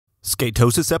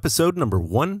Skatosis episode number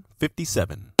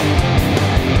 157.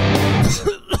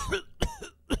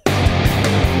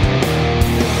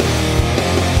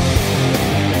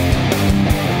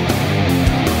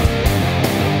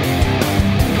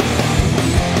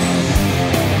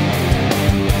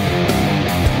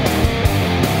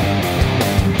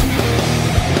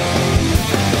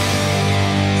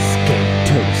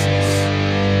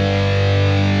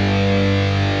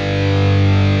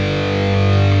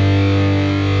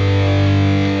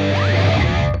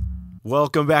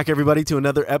 Welcome back, everybody, to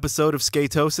another episode of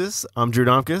Skatosis. I'm Drew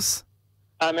Domkus.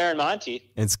 I'm Aaron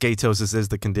Monty. And Skatosis is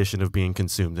the condition of being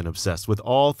consumed and obsessed with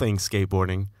all things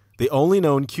skateboarding. The only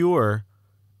known cure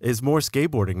is more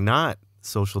skateboarding, not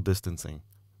social distancing.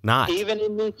 Not. Even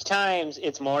in these times,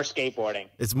 it's more skateboarding.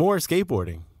 It's more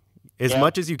skateboarding. As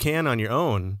much as you can on your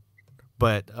own,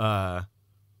 but,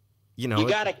 you know. You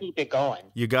got to keep it going.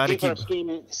 You got to keep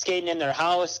skating in their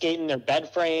house, skating in their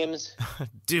bed frames.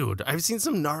 Dude, I've seen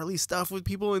some gnarly stuff with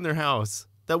people in their house.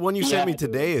 That one you sent me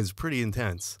today is pretty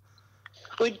intense.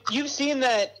 Well, you've seen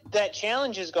that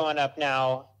challenge is going up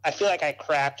now. I feel like I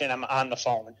cracked and I'm on the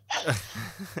phone.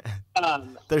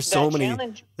 There's so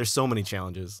many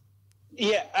challenges.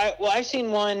 Yeah, I've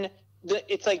seen one.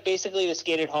 It's like basically the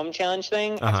skate at home challenge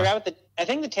thing. I forgot what I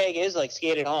think the tag is like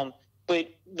skate at home, but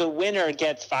the winner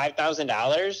gets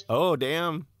 $5,000. Oh,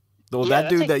 damn. Well, that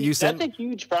dude that you sent... That's a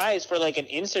huge prize for, like, an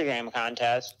Instagram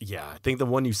contest. Yeah, I think the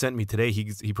one you sent me today,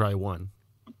 he probably won.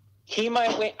 He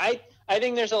might win. I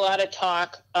think there's a lot of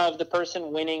talk of the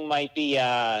person winning might be,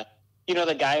 the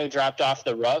guy who dropped off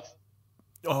the roof.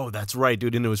 Oh, that's right,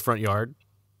 dude, into his front yard?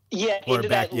 Yeah, or into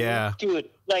back, that, yeah. Dude,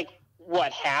 like,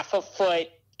 what, half a foot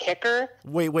kicker?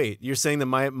 Wait, you're saying that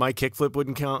my kickflip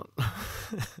wouldn't count?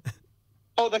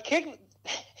 Oh, the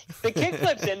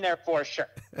kickflip's in there for sure.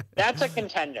 That's a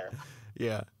contender.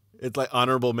 Yeah. It's like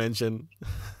honorable mention.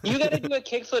 You got to do a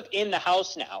kickflip in the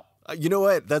house now. You know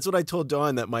what? That's what I told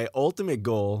Dawn, that my ultimate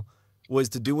goal was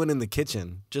to do one in the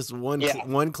kitchen. Just one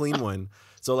clean one.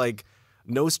 So, like,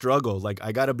 no struggle. Like,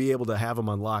 I got to be able to have them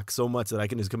on lock so much that I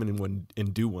can just come in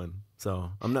and do one.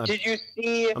 So, I'm not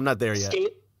there yet.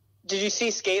 Did you see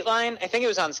Skateline? I think it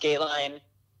was on Skateline.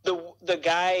 The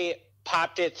guy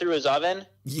popped it through his oven.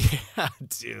 Yeah,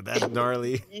 dude, that's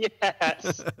gnarly.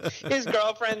 Yes. His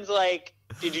girlfriend's like,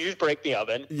 did you just break the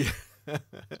oven? Yeah.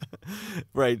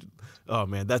 Right. Oh,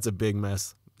 man, that's a big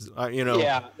mess.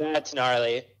 Yeah, that's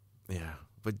gnarly. Yeah.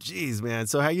 But, geez, man.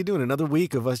 So how you doing? Another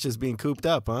week of us just being cooped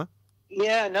up, huh?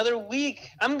 Yeah, another week.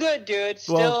 I'm good, dude.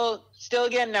 Still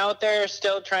getting out there.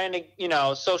 Still trying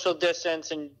to, social distance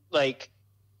and, like,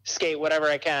 skate whatever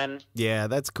I can. Yeah,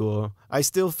 that's cool. I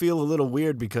still feel a little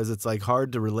weird because it's like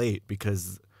hard to relate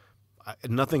because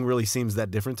nothing really seems that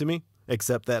different to me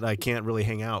except that I can't really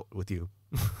hang out with you.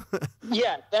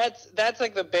 Yeah, that's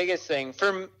like the biggest thing.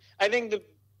 I think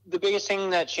the biggest thing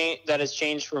that has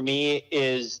changed for me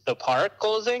is the park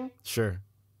closing. Sure.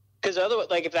 Because otherwise,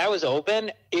 like if that was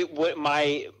open,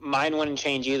 mine wouldn't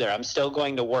change either. I'm still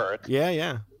going to work.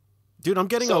 Yeah. Dude, I'm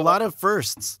getting a lot of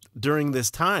firsts during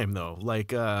this time, though.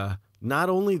 Like, not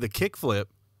only the kickflip,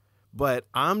 but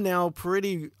I'm now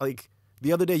pretty, like,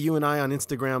 the other day you and I on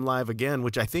Instagram Live again,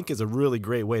 which I think is a really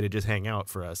great way to just hang out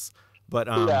for us. But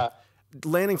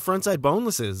landing frontside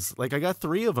bonelesses, like, I got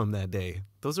 3 of them that day.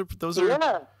 Those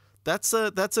are that's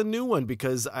a new one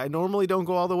because I normally don't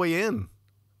go all the way in.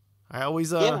 I always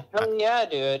dude.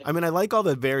 I mean, I like all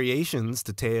the variations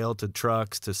to tail, to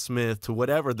trucks, to Smith, to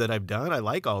whatever that I've done. I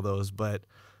like all those, but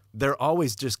they're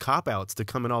always just cop-outs to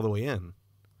coming all the way in.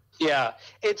 Yeah,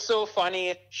 it's so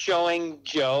funny showing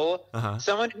Joe,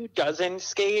 someone who doesn't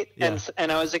skate, and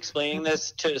I was explaining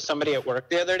this to somebody at work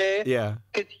the other day. Yeah.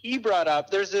 Because he brought up,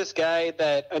 there's this guy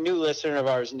a new listener of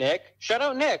ours, Nick. Shout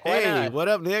out, Nick. Why hey, not? What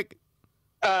up, Nick?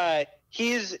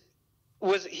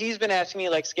 He's been asking me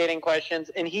like skating questions,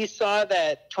 and he saw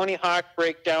that Tony Hawk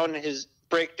breaks down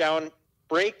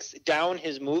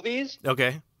his movies.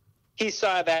 Okay. He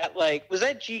saw that, like, was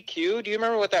that GQ? Do you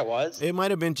remember what that was? It might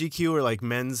have been GQ or like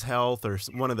Men's Health or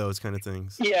one of those kind of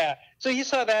things. Yeah. So he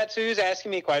saw that, so he was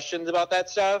asking me questions about that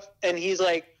stuff, and he's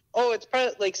like, "Oh, it's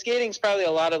probably like skating's probably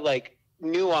a lot of like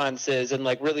nuances and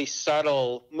like really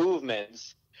subtle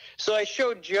movements." So I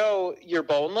showed Joe your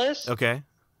boneless. Okay.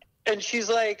 And she's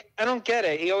like, I don't get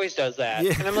it. He always does that.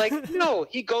 Yeah. And I'm like, no,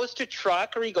 he goes to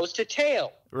truck or he goes to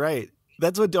tail. Right.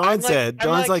 That's what Dawn said.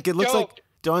 Dawn's like, it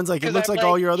looks like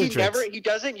all your other tricks. He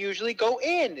doesn't usually go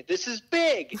in. This is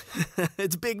big.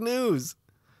 It's big news.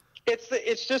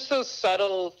 It's just those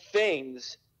subtle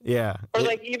things. Yeah. Or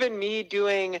like even me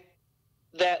doing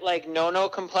that like no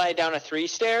comply down a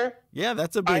 3-stair. Yeah,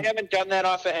 that's a I big. haven't done that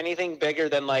off of anything bigger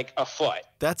than like a foot.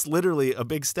 That's literally a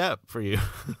big step for you.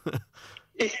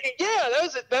 Yeah,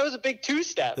 that was a big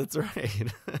 2-step. That's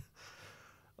right.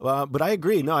 But I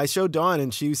agree. No, I showed Dawn,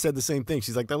 and she said the same thing.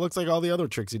 She's like, "That looks like all the other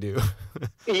tricks you do."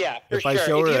 Yeah, for If sure. I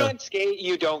show If her you don't skate,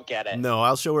 you don't get it. No,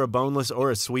 I'll show her a boneless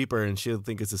or a sweeper, and she'll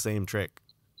think it's the same trick.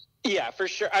 Yeah, for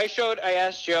sure. I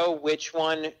asked Joe which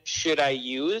one should I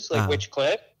use, like which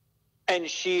clip, and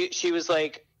she was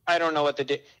like, I don't know what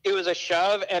it was a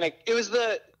shove and it was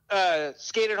the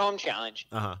skate at home challenge.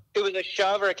 It was a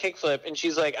shove or a kickflip, and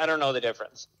she's like, I don't know the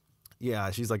difference.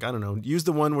 Yeah, she's like, I don't know. Use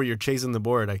the one where you're chasing the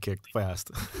board I kicked fast.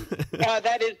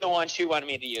 That is the one she wanted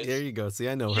me to use. There you go. See,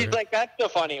 I know her. She's like, that's the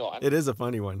funny one. It is a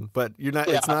funny one, but you're not.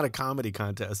 Yeah. It's not a comedy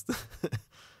contest.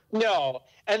 No,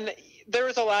 and there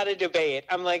was a lot of debate.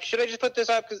 I'm like, should I just put this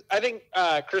up? Because I think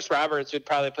Chris Roberts would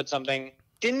probably put something.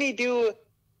 Didn't he do?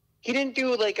 He didn't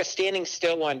do like a standing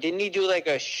still one. Didn't he do like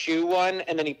a shoe one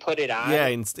and then he put it on? Yeah,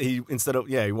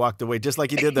 he walked away just like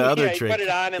he did the other he trick. Put it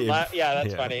on and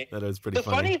that's funny. That was pretty funny.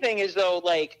 The funny thing is though,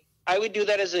 like I would do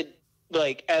that as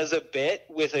a bit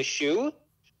with a shoe,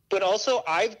 but also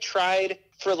I've tried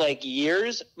for like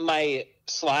years my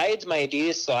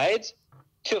Adidas slides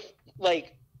to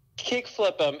like kick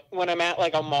flip them when I'm at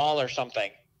like a mall or something.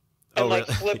 And like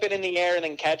flip it in the air and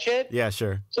then catch it. Yeah,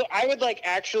 sure. So I would like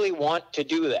actually want to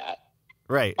do that.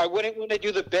 Right. I wouldn't want to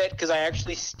do the bit because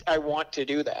I want to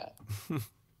do that.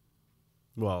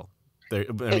 Well,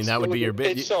 that would be your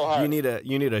bit. It's so hard.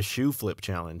 You need a shoe flip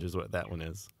challenge is what that one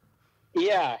is.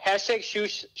 Yeah. Hashtag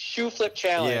shoe flip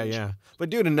challenge. Yeah. But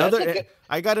dude,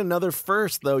 I got another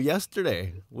first though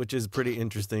yesterday, which is pretty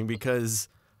interesting because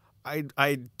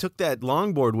I took that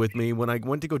longboard with me when I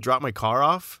went to go drop my car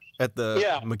off at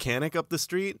the mechanic up the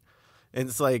street. And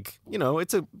it's like,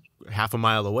 it's a half a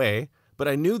mile away, but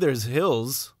I knew there's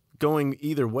hills going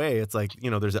either way. It's like,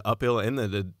 there's an uphill and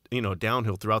the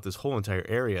downhill throughout this whole entire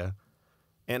area.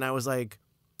 And I was like,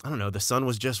 I don't know, the sun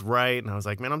was just right. And I was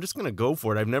like, man, I'm just going to go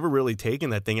for it. I've never really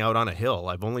taken that thing out on a hill.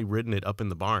 I've only ridden it up in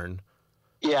the barn.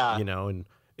 Yeah. And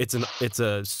it's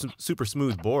a super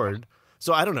smooth board.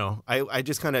 So I don't know. I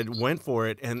just kind of went for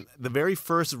it. And the very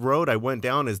first road I went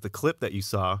down is the clip that you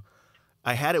saw.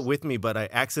 I had it with me, but I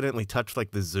accidentally touched like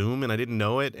the zoom and I didn't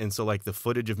know it. And so like the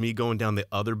footage of me going down the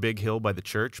other big hill by the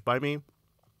church by me,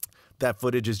 that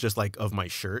footage is just like of my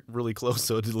shirt really close.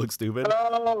 So it looks stupid.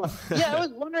 Oh, yeah. I was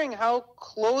wondering how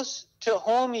close to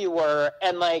home you were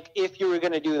and like if you were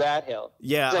going to do that hill.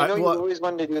 Yeah. I know you always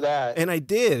wanted to do that. And I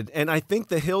did. And I think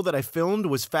the hill that I filmed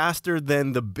was faster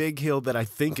than the big hill that I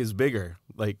think is bigger.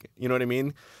 Like, you know what I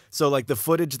mean? So like the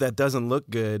footage that doesn't look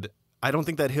good, I don't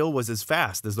think that hill was as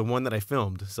fast as the one that I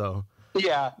filmed. So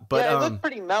yeah, but it looked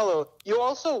pretty mellow. You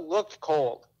also looked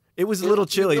cold. It was a little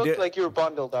chilly. You looked like you were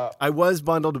bundled up. I was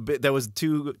bundled a bit. There was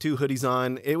two hoodies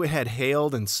on. It had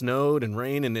hailed and snowed and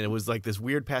rained, and it was like this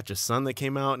weird patch of sun that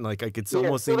came out, and like I could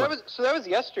almost see. So that was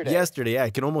yesterday. Yesterday, yeah,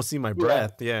 I could almost see my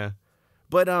breath. Yeah.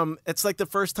 But it's like the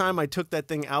first time I took that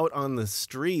thing out on the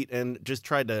street and just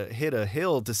tried to hit a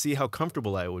hill to see how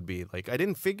comfortable I would be. Like I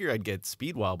didn't figure I'd get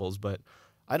speed wobbles, but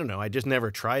I don't know. I just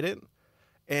never tried it.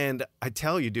 And I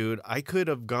tell you, dude, I could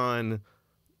have gone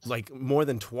like more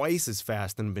than twice as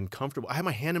fast and been comfortable. I had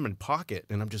my hand in my pocket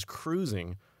and I'm just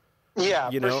cruising. Yeah,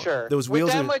 for sure. Those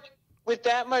wheels with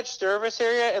that much surface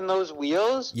area and those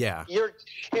wheels, you're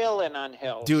chilling on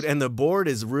hills. Dude, and the board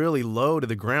is really low to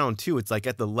the ground too. It's like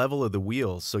at the level of the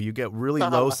wheels. So you get really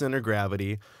low center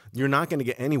gravity. You're not going to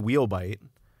get any wheel bite.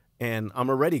 And I'm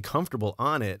already comfortable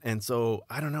on it. And so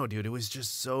I don't know, dude, it was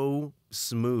just so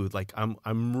smooth. Like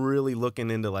I'm really looking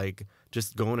into like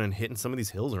just going and hitting some of these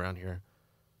hills around here.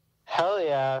 Hell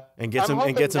yeah. And get some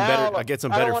better footage.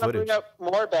 I don't want to bring up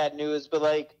more bad news, but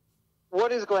like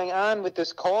what is going on with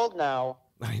this cold now?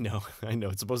 I know.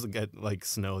 It's supposed to get like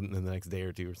snow in the next day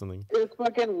or two or something. It's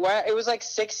fucking wet. It was like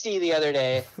 60 the other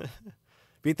day.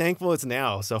 Be thankful it's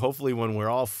now. So hopefully when we're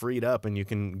all freed up and you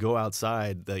can go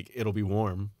outside, like it'll be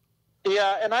warm.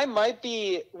 Yeah, and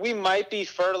we might be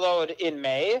furloughed in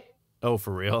May. Oh,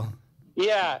 for real?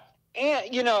 Yeah. And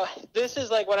this is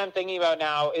like what I'm thinking about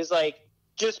now is like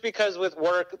just because with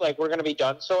work, like we're going to be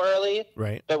done so early,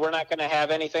 right? That we're not going to have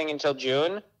anything until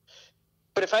June.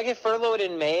 But if I get furloughed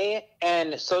in May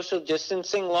and social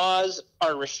distancing laws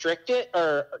are restricted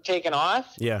or taken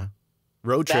off,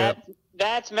 road trip.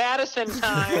 That's Madison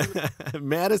time.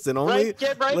 Madison only.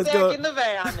 Get right back in the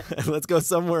van. Let's go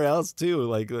somewhere else too.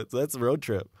 Like let's road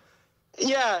trip.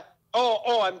 Yeah.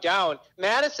 Oh, I'm down.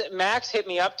 Max hit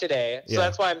me up today, so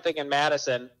that's why I'm thinking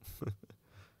Madison.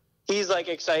 He's like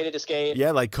excited to skate.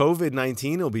 Yeah, like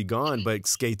COVID-19 will be gone, but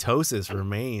Skatosis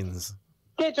remains.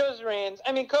 Skatosis remains.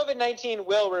 I mean, COVID-19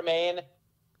 will remain,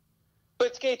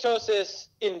 but Skatosis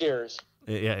endures.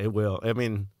 Yeah, it will. I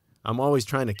mean, I'm always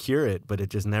trying to cure it, but it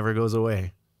just never goes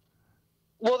away.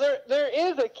 Well, there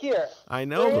is a cure. I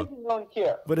know. There is a known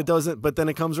cure. But it doesn't. But then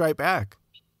it comes right back.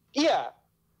 Yeah.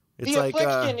 It's the like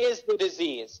affliction is the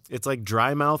disease. It's like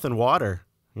dry mouth and water.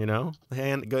 You know,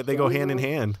 they go hand in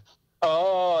hand.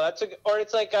 Oh, or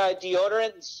it's like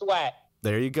deodorant and sweat.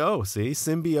 There you go. See,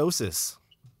 symbiosis.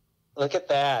 Look at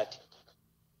that.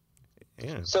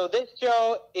 Yeah. So this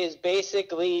show is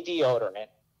basically deodorant.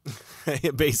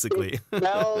 Basically. It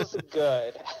smells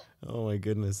good. Oh my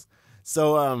goodness.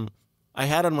 So I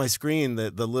had on my screen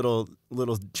the little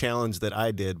challenge that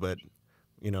I did, but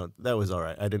you know, that was all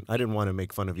right. I didn't want to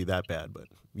make fun of you that bad, but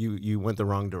you went the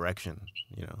wrong direction,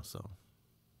 you know, so.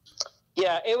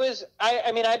 Yeah, it was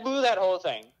I mean I blew that whole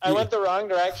thing. I went the wrong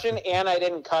direction and I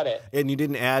didn't cut it. And you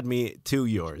didn't add me to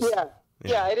yours.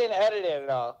 Yeah, I didn't edit it at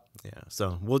all. Yeah,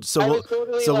 so I was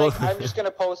totally I'm just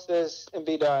gonna post this and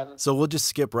be done. So we'll just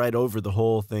skip right over the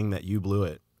whole thing that you blew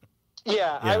it.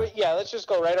 Yeah. Let's just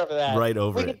go right over that. Right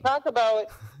over it. We can talk about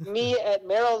me at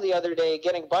Merrill the other day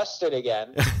getting busted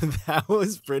again. That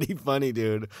was pretty funny,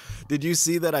 dude. Did you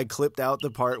see that I clipped out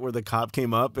the part where the cop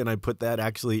came up and I put that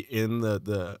actually in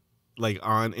the like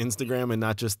on Instagram and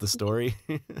not just the story?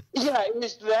 Yeah, it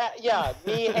was that. Yeah,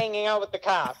 me hanging out with the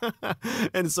cop.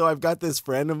 And so I've got this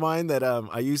friend of mine that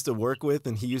I used to work with,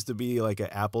 and he used to be like an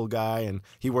Apple guy, and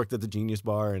he worked at the Genius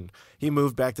Bar, and he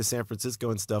moved back to San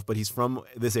Francisco and stuff, but he's from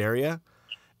this area.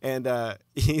 And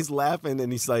he's laughing,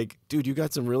 and he's like, dude, you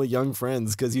got some really young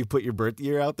friends because you put your birth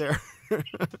year out there.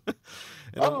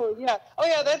 Oh, yeah,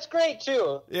 that's great,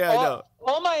 too. Yeah, I know.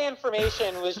 All my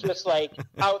information was just, like,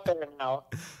 out there now.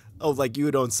 Oh, like you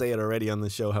don't say it already on the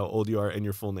show how old you are and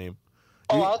your full name.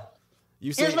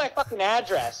 Here's my fucking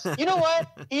address. You know what?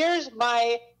 Here's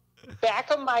my back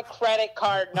of my credit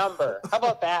card number. How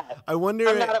about that? I wonder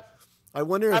I'm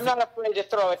if not afraid to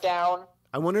throw it down.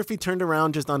 I wonder if he turned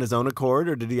around just on his own accord,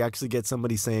 or did he actually get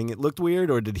somebody saying it looked weird,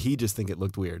 or did he just think it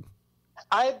looked weird?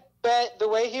 I bet the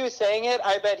way he was saying it,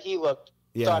 I bet he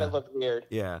thought it looked weird.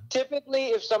 Yeah. Typically,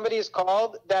 if somebody is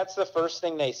called, that's the first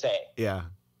thing they say. Yeah.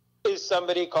 Is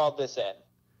somebody called this in?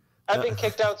 I've been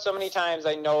kicked out so many times.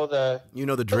 I know the. You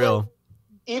know the drill. Like,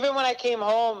 even when I came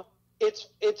home, it's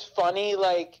funny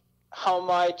like how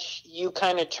much you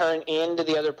kind of turn into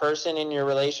the other person in your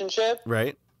relationship.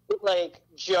 Right. Like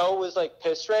Joe was like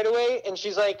pissed right away, and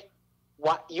she's like,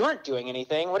 "What? You aren't doing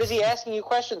anything. What is he asking you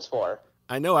questions for?"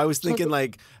 I know. I was thinking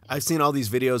like I've seen all these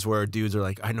videos where dudes are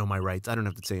like, "I know my rights. I don't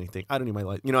have to say anything. I don't need my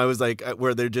life." You know, I was like,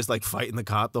 where they're just like fighting the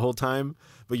cop the whole time,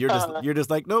 but you're just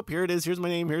like, "Nope. Here it is. Here's my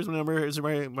name. Here's my number. Here's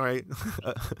my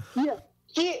yeah."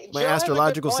 My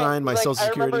astrological sign, my social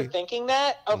security. I remember thinking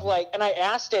that of like, and I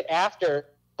asked it after,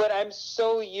 but I'm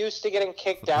so used to getting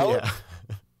kicked out. Yeah.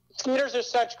 Skaters are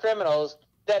such criminals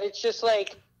that it's just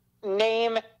like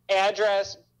name,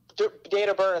 address, date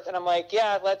of birth, and I'm like,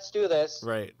 yeah, let's do this.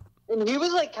 Right. And he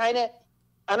was like kind of,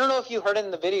 I don't know if you heard it in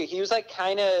the video, he was like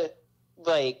kind of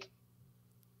like,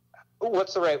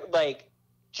 what's the right, like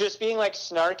just being like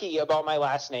snarky about my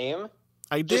last name.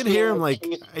 I did hear him like,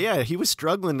 yeah, he was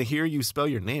struggling to hear you spell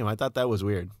your name. I thought that was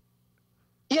weird.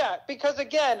 Yeah, because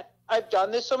again, I've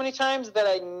done this so many times that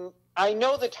I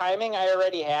know the timing I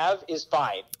already have is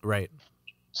fine. Right.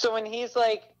 So when he's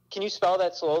like, can you spell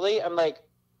that slowly? I'm like,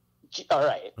 all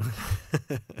right.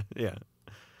 Yeah.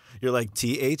 You're like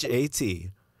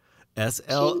THATSLOWKATOS.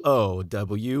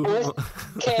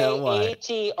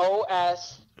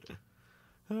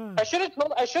 I should have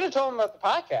told him about the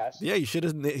podcast. Yeah, you should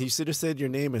have said your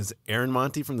name is Aaron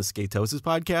Monty from the Skatosis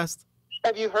podcast.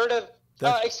 Have you heard of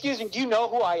excuse me, do you know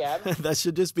who I am? That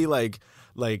should just be like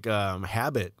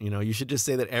habit, you know. You should just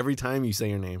say that every time you say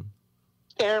your name.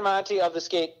 Aaron Monty of the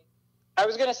Skate. I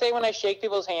was gonna say when I shake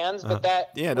people's hands, but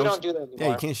we don't do that anymore.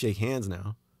 Yeah, you can't shake hands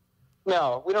now.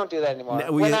 No, we don't do that anymore.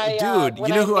 No, when I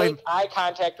make eye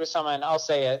contact with someone, I'll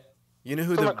say it. You know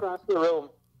who from across the room.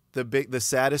 The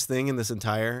saddest thing in this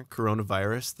entire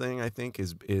coronavirus thing, I think,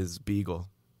 is Beagle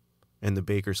and the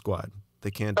Baker Squad.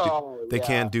 They can't do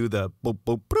the boop,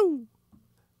 boop, boop.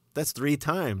 That's 3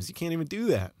 times. You can't even do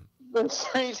that. That's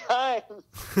 3 times.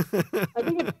 I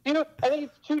think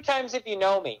it's 2 times if you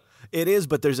know me. It is,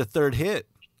 but there's a third hit.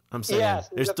 I'm saying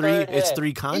there's 3. It's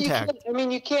 3 contact.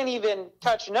 You can't even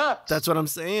touch nuts. That's what I'm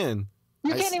saying.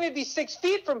 You can't even be 6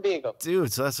 feet from Beagle,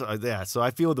 dude. So So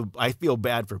I feel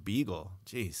bad for Beagle.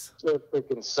 Jeez, it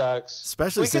freaking sucks.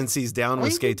 Especially since he's down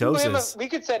with Skatosis. We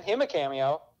could send him a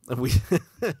cameo. An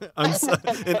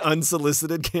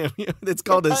unsolicited cameo. It's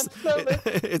called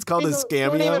It's called a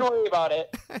scameo. Don't even worry about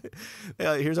it.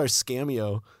 Yeah, here's our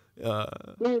scameo.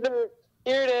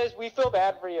 Here it is. We feel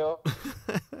bad for you.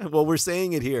 Well, we're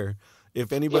saying it here.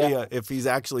 If anybody, if he's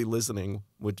actually listening,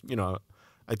 which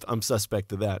I'm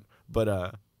suspect of that,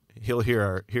 but he'll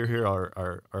hear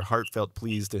our heartfelt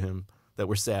pleas to him that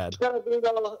we're sad. Gotta do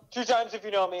that 2 times if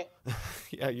you know me.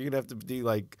 Yeah, you're gonna have to be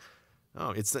like,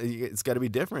 oh, it's got to be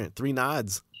different. 3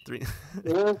 nods. 3.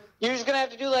 You're just gonna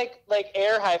have to do like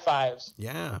air high fives.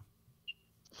 Yeah.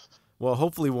 Well,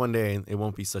 hopefully one day it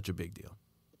won't be such a big deal.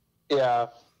 Yeah.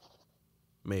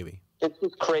 Maybe. It's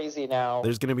just crazy now.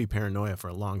 There's gonna be paranoia for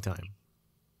a long time.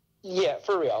 Yeah,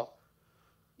 for real.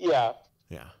 Yeah.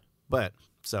 Yeah. But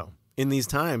so in these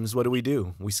times, what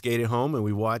do? We skate at home and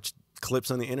we watch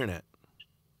clips on the internet.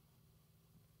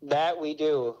 That we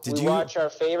do. We watch our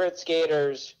favorite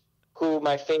skaters, who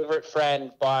my favorite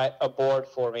friend bought a board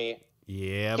for me.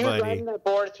 Yeah, he buddy. was riding that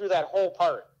board through that whole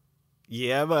part.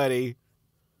 Yeah, buddy.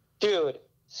 Dude,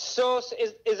 so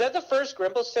is that the first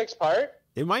Grimple Stix part?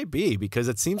 It might be, because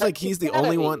it seems like he's the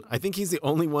only one. I think he's the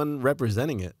only one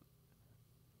representing it.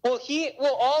 Well,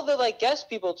 all the guest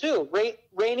people too.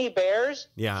 Rainy Bears.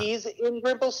 Yeah. He's in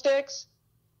Grimple Stix.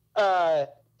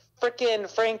 Frickin'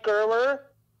 Frank Gerwer.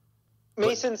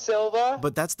 Mason Silva.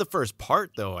 But that's the first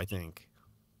part, though, I think.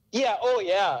 Yeah. Oh,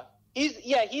 yeah.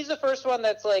 He's the first one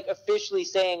that's officially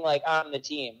saying on the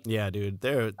team. Yeah, dude.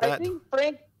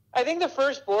 I think the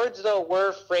first boards though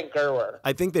were Frank Gerwer.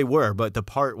 I think they were, but the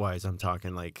part wise, I'm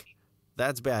talking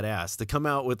that's badass to come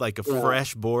out with a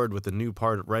fresh board with a new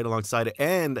part right alongside it,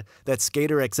 and that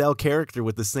Skater XL character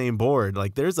with the same board.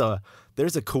 There's a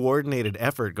coordinated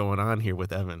effort going on here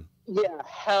with Evan. Yeah,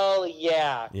 hell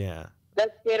yeah. Yeah.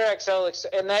 That Skater XL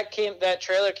and that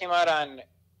trailer came out on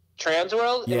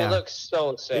Transworld, and it looks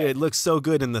so sick. It looks so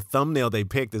good, and the thumbnail they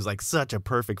picked is like such a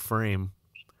perfect frame.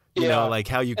 You know, like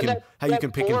how you can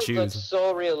pick and choose. Looks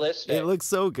so realistic. It looks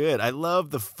so good. I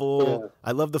love the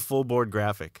full board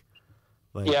graphic.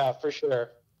 Like, yeah, for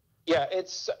sure. Yeah,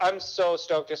 I'm so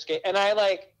stoked to skate, and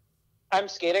I'm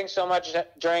skating so much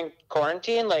during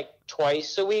quarantine, like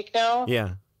twice a week now.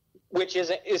 Yeah. Which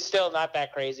is still not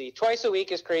that crazy. Twice a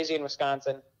week is crazy in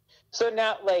Wisconsin. So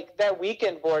now, like, that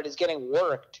weekend board is getting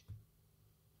worked.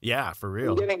 Yeah, for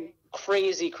real. You're getting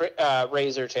crazy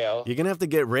razor tail. You're going to have to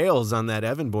get rails on that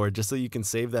Evan board just so you can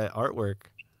save that artwork.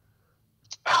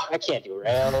 Oh, I can't do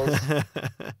rails.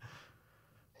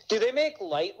 Do they make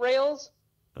light rails?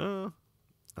 I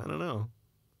don't know.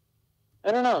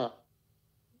 I don't know.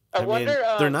 I wonder.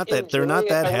 They're not that heavy.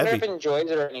 I wonder if Enjoys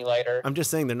it are any lighter. I'm just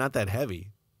saying they're not that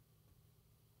heavy.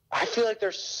 I feel like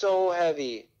they're so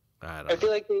heavy. I feel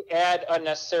like they add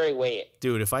unnecessary weight.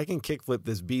 Dude, if I can kickflip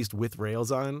this beast with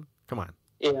rails on, come on.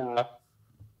 Yeah.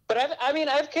 But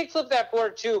I've kickflipped that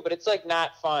board too, but it's like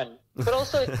not fun. But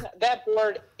also that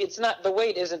board, it's not, the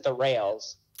weight isn't the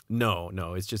rails. No,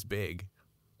 it's just big.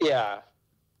 Yeah.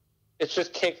 It's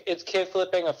just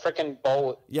kickflipping a freaking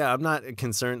boat. Yeah, I'm not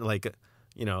concerned. Like,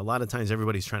 a lot of times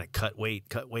everybody's trying to cut weight,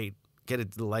 get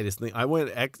it to the lightest thing. I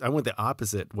went the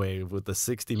opposite way with the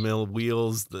 60 mil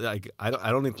wheels. Like, I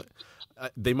don't even.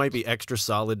 They might be extra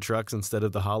solid trucks instead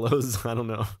of the hollows. I don't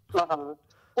know. Uh-huh.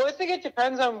 Well, I think it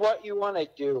depends on what you want to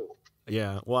do.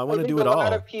 Yeah. Well, I want to do it all. I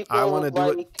want to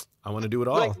do it. I want to do it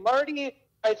all. Like Marty,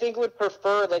 I think would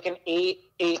prefer like an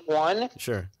 881.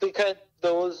 Sure. Because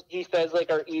those, he says,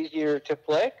 like, are easier to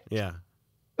flick. Yeah.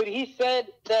 But he said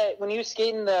that when he was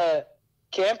skating the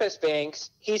campus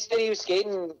banks, he said he was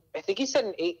skating, I think he said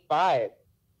an 8.5.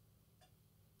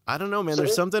 I don't know, man.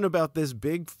 There's something about this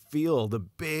big feel, the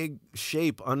big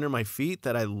shape under my feet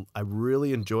that I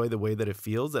really enjoy the way that it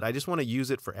feels, that I just want to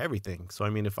use it for everything. So, I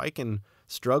mean, if I can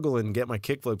struggle and get my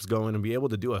kickflips going and be able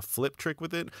to do a flip trick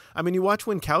with it. I mean, you watch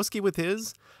Winkowski with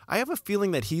his, I have a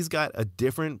feeling that he's got a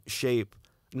different shape,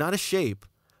 not a shape,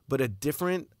 but a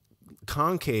different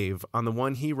concave on the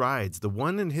one he rides. The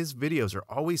one in his videos are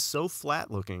always so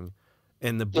flat looking.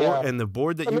 And the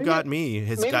board that you got me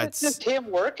has got. Maybe it's just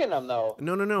him working them though.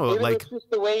 No. Maybe like, it's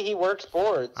just the way he works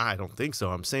boards. I don't think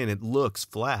so. I'm saying it looks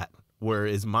flat,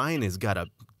 whereas mine has got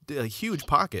a huge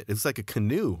pocket. It's like a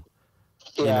canoe.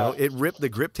 Yeah. It ripped the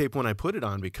grip tape when I put it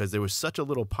on because there was such a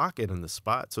little pocket in the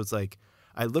spot. So it's like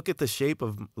I look at the shape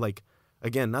of, like,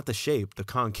 again, not the shape, the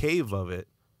concave of it.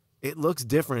 It looks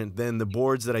different than the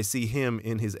boards that I see him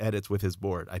in his edits with his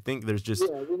board. I think there's just...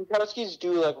 Yeah, Winkowski's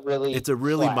do like really... It's a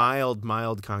really flat.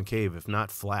 mild concave, if not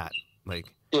flat.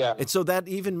 Like, yeah. And so that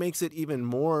even makes it even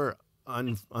more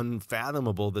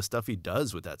unfathomable, the stuff he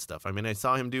does with that stuff. I mean, I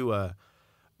saw him do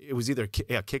it was either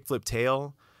kickflip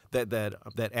tail,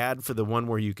 that ad for the one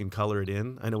where you can color it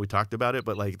in. I know we talked about it,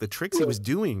 but like the tricks he was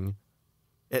doing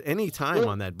at any time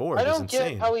on that board is insane. I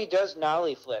don't get how he does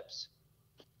nollie flips.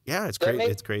 Yeah, it's crazy.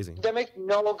 It's crazy. That makes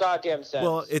no goddamn sense.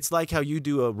 Well, it's like how you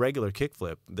do a regular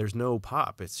kickflip. There's no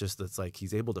pop. It's like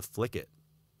he's able to flick it.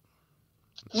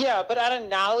 Yeah, but on a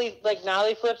nollie, like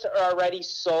nollie flips are already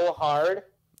so hard.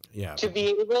 Yeah. To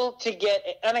be able to get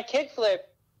on a kickflip,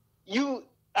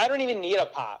 I don't even need a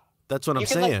pop. That's what I'm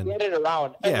saying. saying. You can get it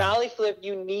around. A nollie flip,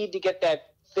 you need to get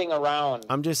that thing around.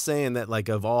 I'm just saying that, like,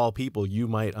 of all people, you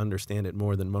might understand it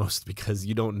more than most because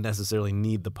you don't necessarily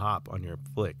need the pop on your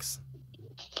flicks.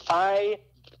 I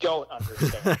don't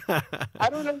understand. I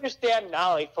don't understand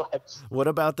nollie flips. What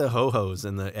about the ho-hos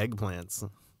and the eggplants?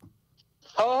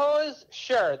 Ho-hos,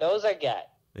 sure, those I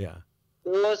get. Yeah.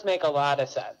 Those make a lot of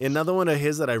sense. Another one of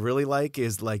his that I really like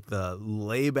is like the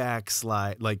layback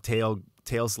slide, like tail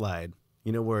slide.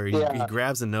 You know, where he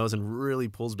grabs the nose and really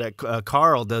pulls back.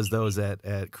 Carl does those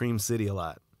at Cream City a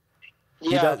lot.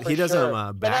 Yeah, he does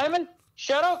them back.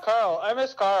 Shout out Carl. I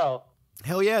miss Carl.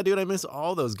 Hell yeah, dude! I miss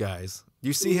all those guys.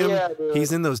 You see him? Yeah,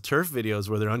 he's in those turf videos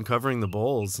where they're uncovering the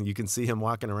bowls, and you can see him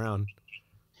walking around.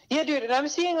 Yeah, dude, and I'm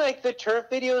seeing like the turf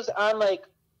videos on like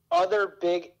other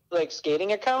big like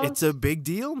skating accounts. It's a big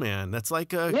deal, man. That's like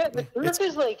the turf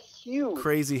is like huge.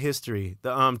 Crazy history.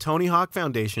 The Tony Hawk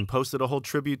Foundation posted a whole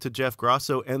tribute to Jeff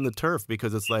Grosso and the turf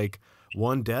because it's like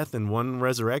one death and one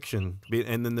resurrection,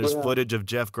 and then there's footage of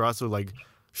Jeff Grosso like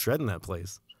shredding that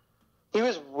place. He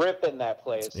was ripping that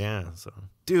place. Yeah. So,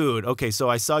 dude. Okay. So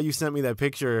I saw you sent me that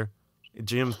picture.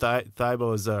 Jim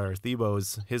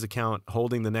Thiebaud's his account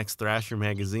holding the next Thrasher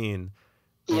magazine.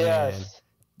 Yes. And,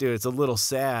 dude, it's a little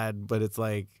sad, but it's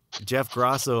like Jeff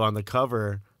Grosso on the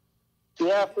cover.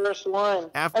 Yeah, first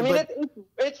one.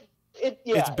 It's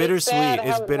bittersweet.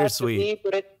 It's bittersweet.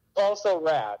 But it's also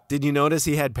rad. Did you notice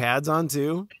he had pads on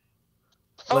too?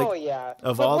 Oh yeah.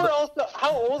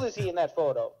 How old is he in that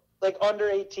photo? Like under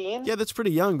 18? Yeah, that's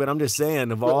pretty young. But I'm just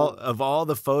saying, of all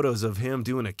the photos of him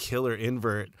doing a killer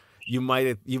invert, you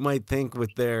might think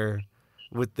with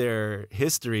their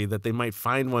history that they might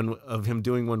find one of him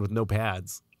doing one with no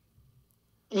pads.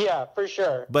 Yeah, for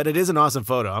sure. But it is an awesome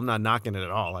photo. I'm not knocking it at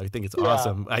all. I think it's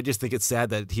awesome. I just think it's sad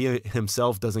that he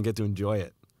himself doesn't get to enjoy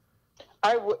it.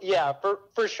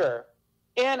 For sure.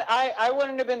 And I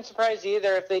wouldn't have been surprised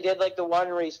either if they did like the one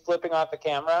where he's flipping off the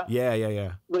camera.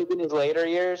 Yeah. Like in his later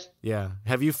years. Yeah.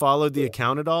 Have you followed the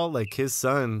account at all? Like his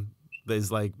son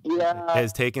is like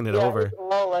has taken it over. It's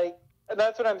all like,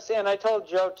 that's what I'm saying. I told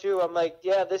Joe too. I'm like,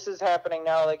 yeah, this is happening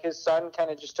now. Like his son kind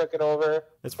of just took it over.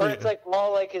 It's like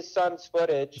all like his son's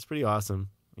footage. It's pretty awesome,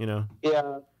 you know.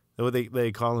 Yeah.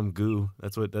 They call him Goo.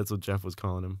 That's what Jeff was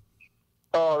calling him.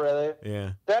 Oh really?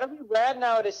 Yeah. That'll be rad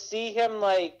now to see him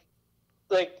like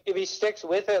if he sticks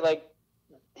with it, like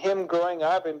him growing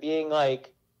up and being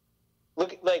like,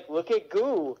 look at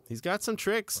Goo. He's got some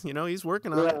tricks, you know. He's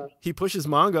working on it. He pushes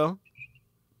Mongo.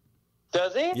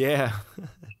 Does he? Yeah.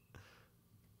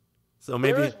 So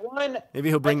maybe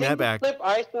he'll bring that back. The clip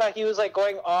I saw, he was like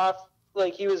going off,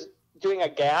 like he was doing a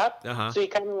gap, so he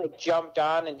kind of like jumped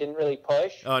on and didn't really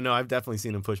push. Oh no, I've definitely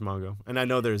seen him push Mongo, and I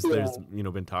know there's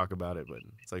been talk about it, but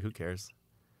it's like who cares?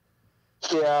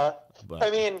 Yeah, but I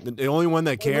mean, the only one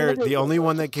that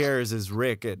cares is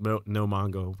Rick at No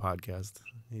Mongo podcast.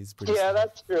 He's pretty. Yeah,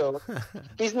 that's true.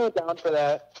 He's no down for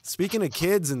that. Speaking of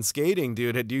kids and skating,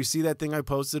 dude, do you see that thing I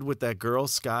posted with that girl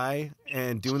Sky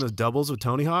and doing those doubles with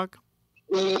Tony Hawk?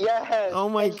 Yes. Oh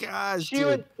my gosh, she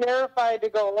was terrified to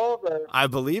go over. I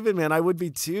believe it, man. I would be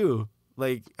too.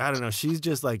 Like, I don't know. She's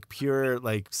just like pure,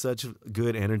 like such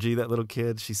good energy. That little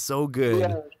kid. She's so good.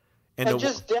 Yeah. And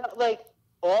just like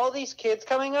all these kids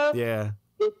coming up. Yeah.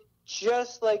 It's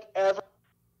just like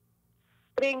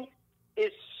everything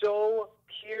is so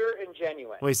pure and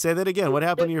genuine. Wait, say that again. What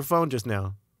happened to your phone just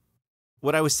now?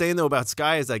 What I was saying, though, about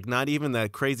Sky is, like, not even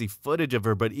that crazy footage of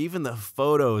her, but even the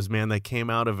photos, man, that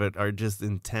came out of it are just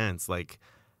intense. Like,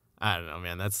 I don't know,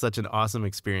 man. That's such an awesome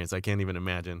experience. I can't even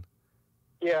imagine.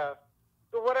 Yeah.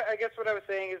 So I guess what I was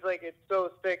saying is, like, it's so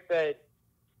sick that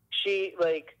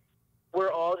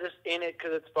we're all just in it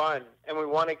because it's fun, and we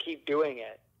want to keep doing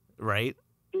it. Right?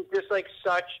 She's just, like,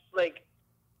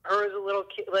 her as a little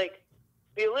kid, like,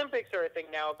 the Olympics are a thing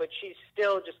now, but she's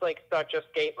still just, like, such a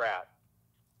skate rat.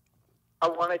 I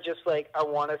want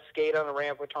to skate on the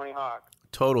ramp with Tony Hawk.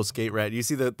 Total skate rat. You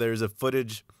see that there's a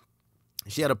footage.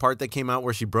 She had a part that came out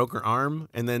where she broke her arm,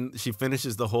 and then she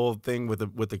finishes the whole thing with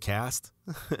the cast.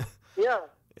 Yeah,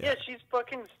 she's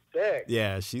fucking sick.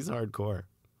 Yeah, she's hardcore.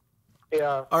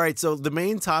 Yeah. All right, so the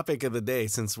main topic of the day,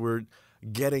 since we're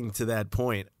getting to that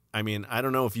point, I mean, I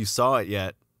don't know if you saw it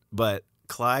yet, but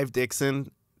Clive Dixon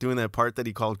doing that part that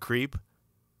he called Creep.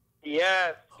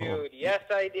 Yes, dude. Yes,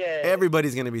 I did.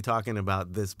 Everybody's going to be talking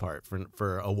about this part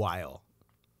for a while.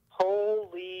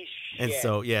 Holy And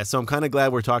so, yeah, so I'm kind of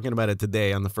glad we're talking about it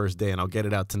today on the first day, and I'll get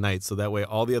it out tonight. So that way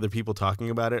all the other people talking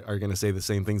about it are going to say the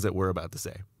same things that we're about to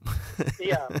say.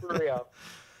 Yeah, for real.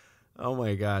 Oh,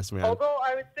 my gosh, man. Although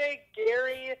I would say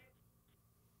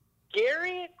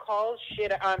Gary calls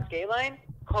shit on Skateline,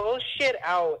 calls shit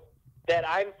out that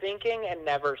I'm thinking and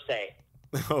never say.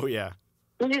 Oh, yeah.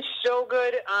 He's so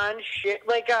good on shit.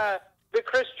 Like the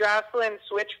Chris Jocelyn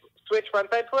switch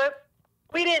frontside flip,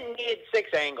 we didn't need 6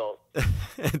 angles.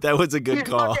 That was a good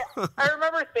call. I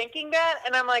remember thinking that,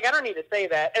 and I'm like, I don't need to say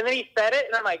that. And then he said it,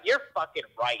 and I'm like, you're fucking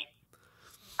right.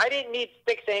 I didn't need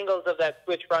 6 angles of that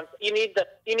switch front. You need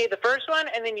the first one,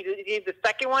 and then you need the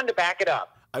second one to back it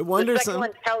up. I wonder the second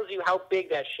one tells you how big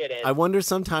that shit is. I wonder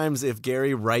sometimes if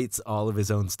Gary writes all of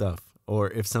his own stuff, or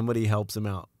if somebody helps him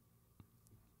out.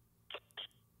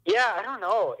 Yeah, I don't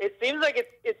know. It seems like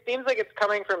it's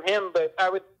coming from him, but I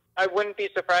wouldn't be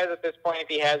surprised at this point if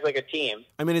he has like a team.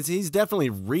 I mean, he's definitely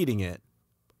reading it,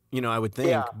 I would think.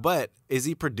 Yeah. But is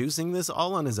he producing this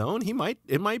all on his own?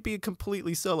 It might be a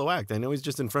completely solo act. I know he's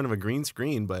just in front of a green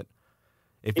screen, but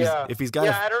if he's got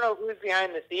I don't know who's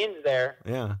behind the scenes there.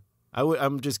 Yeah.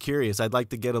 I'm just curious. I'd like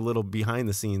to get a little behind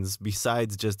the scenes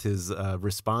besides just his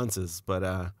responses,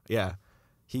 but yeah.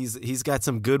 He's got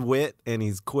some good wit, and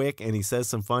he's quick, and he says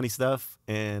some funny stuff,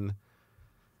 and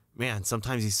man,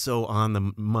 sometimes he's so on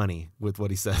the money with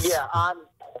what he says. Yeah, on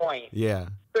point. Yeah.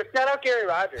 So shout out Gary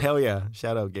Rogers. Hell yeah.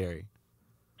 Shout out Gary.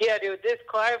 Yeah, dude, this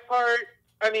Clive part,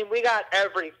 I mean, we got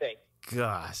everything.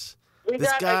 Gosh. We this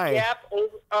got guy, a gap,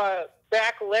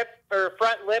 back lip or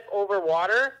front lip over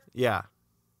water. Yeah.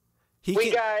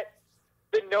 We got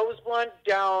the nose blunt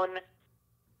down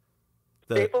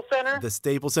Staples Center. The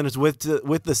Staples Center's with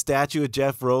the statue of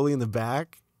Jeff Rowley in the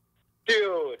back.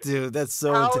 Dude, that's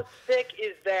so. How sick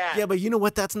is that? Yeah, but you know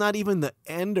what? That's not even the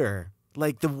ender.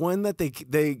 Like the one that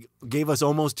they gave us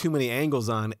almost too many angles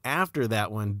on after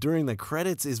that one during the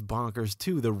credits is bonkers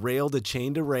too. The rail to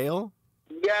chain to rail.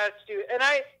 Yes, dude. And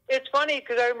it's funny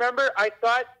because I remember I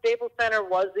thought Staples Center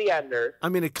was the ender. I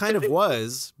mean, it kind of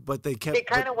was, but they kept. It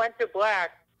kind of went to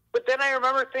black. But then I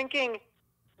remember thinking,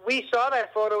 we saw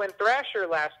that photo in Thrasher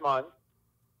last month.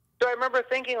 So I remember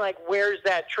thinking, like, where's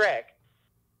that trick?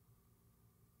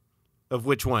 Of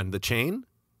which one? The chain?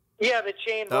 Yeah, the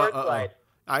chain board slide.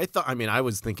 I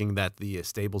was thinking that the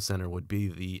Staples Center would be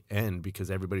the end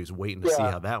because everybody was waiting to see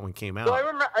how that one came out. So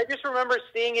I just remember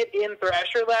seeing it in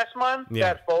Thrasher last month,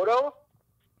 that photo,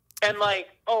 and like,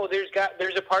 oh, there's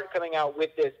a part coming out with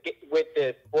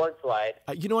this board slide.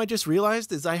 I just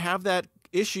realized is I have that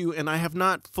issue and I have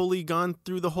not fully gone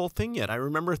through the whole thing yet. I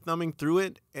remember thumbing through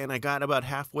it and I got about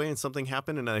halfway and something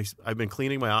happened and I've been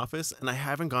cleaning my office and I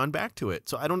haven't gone back to it.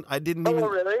 So I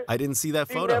didn't see that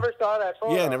photo. You never saw that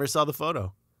photo? Yeah, I never saw the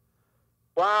photo.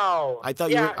 Wow. I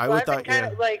thought I thought kind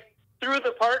of like through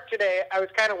the park today. I was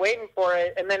kind of waiting for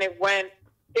it, and then it was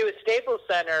Staples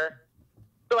Center.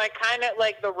 So I kind of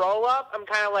like the roll up. I'm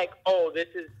kind of like, oh, this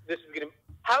is gonna.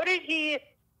 How did he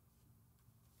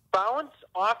bounce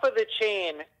off of the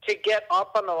chain to get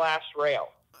up on the last rail?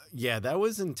 Yeah, that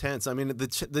was intense. I mean,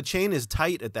 the chain is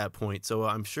tight at that point, so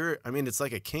I'm sure. I mean, it's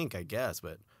like a kink, I guess,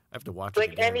 but I have to watch it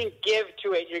again. Like any give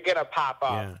to it, you're gonna pop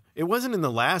up. Yeah, it wasn't in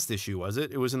the last issue, was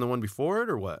it? It was in the one before it,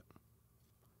 or what?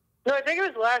 No, I think it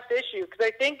was the last issue because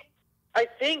I think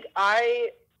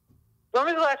when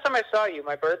was the last time I saw you?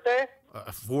 My birthday?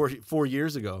 4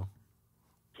 years ago.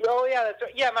 Oh yeah, that's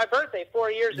right. Yeah, my birthday 4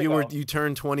 years ago. You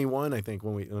turned 21, I think,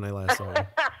 when I last saw you.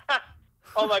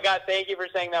 Oh my God! Thank you for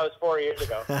saying that was 4 years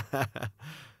ago.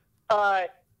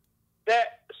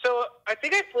 So I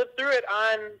think I flipped through it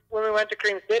on when we went to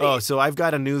Cream City. Oh, so I've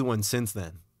got a new one since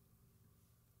then.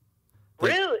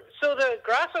 Really? So the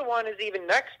Grasso one is even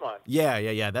next month?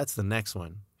 Yeah. That's the next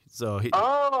one. So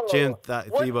Jim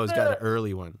Thiebaud's got an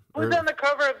early one. Who's on the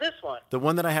cover of this one? The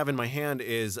one that I have in my hand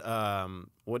is,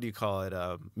 what do you call it?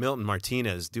 Milton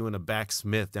Martinez doing a back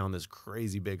Smith down this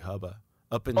crazy big hubba.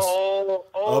 Up in smokes.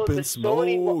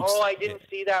 Oh, I didn't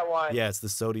see that one. Yeah, it's the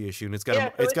Sodi issue, and it's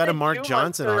got a Mark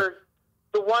Johnson art.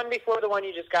 The one before the one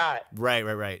you just got.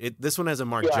 Right. This one has a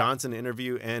Mark Johnson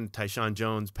interview and Tyshawn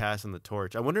Jones passing the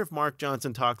torch. I wonder if Mark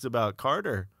Johnson talks about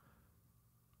Carter.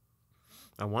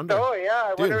 I wonder. Oh yeah,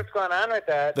 I wonder what's going on with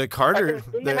that. The Carter,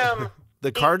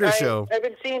 the Carter show. I've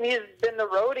been seeing he's been the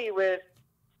roadie with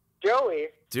Joey.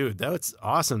 Dude, that's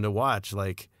awesome to watch.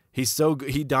 Like he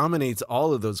dominates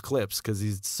all of those clips because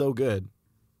he's so good.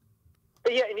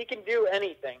 But yeah, and he can do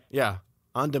anything. Yeah.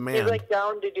 On demand. He's like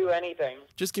down to do anything.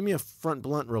 Just give me a front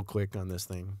blunt real quick on this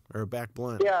thing, or a back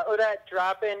blunt. Yeah, or that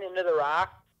drop in into the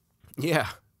rock. Yeah,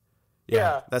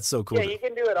 that's so cool. Yeah, you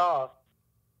can do it all.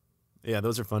 Yeah,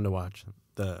 those are fun to watch.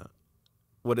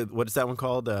 what is that one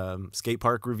called? Skate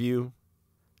park review.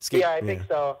 I think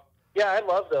so. Yeah, I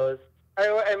love those.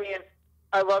 I mean,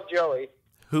 I love Joey.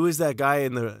 Who is that guy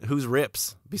who's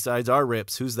Rips? Besides our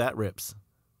Rips, who's that Rips?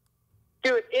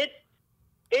 Dude,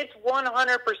 it's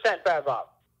 100% Bev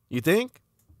Up. You think?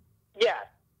 Yeah.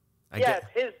 Yes,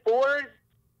 his boards.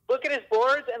 Look at his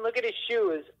boards and look at his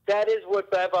shoes. That is what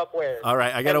Bev Up wears. All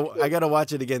right, I gotta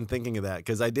watch it again, thinking of that,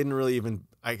 because I didn't really even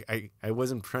I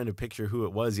wasn't trying to picture who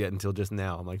it was yet until just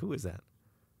now. I'm like, who is that?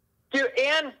 Dude,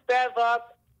 and Bev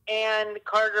Up and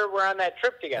Carter were on that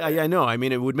trip together. Yeah, I know. I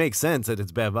mean, it would make sense that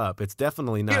it's Bev Up. It's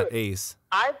definitely not Ace.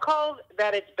 I called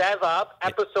that it's Bev Up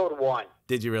episode 1.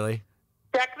 Did you really?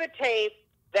 Check the tape.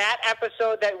 That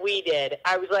episode that we did,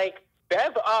 I was like,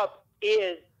 Bev Up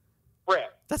is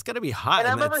Rip. That's got to be hot. And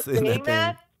I remember saying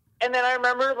that, and then I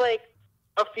remember, like,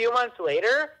 a few months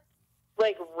later,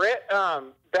 like,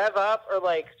 Bev Up, or,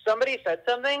 like, somebody said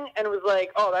something, and was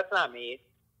like, oh, that's not me.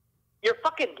 You're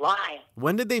fucking lying.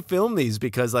 When did they film these?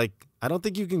 Because, like, I don't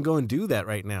think you can go and do that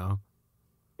right now.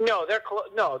 No, they're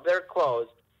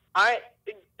closed. I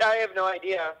have no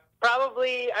idea.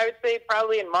 Probably, I would say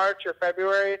probably in March or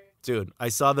February. Dude, I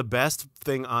saw the best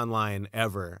thing online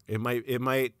ever. It might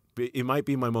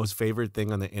be my most favorite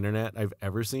thing on the internet I've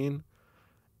ever seen.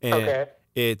 And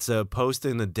it's a post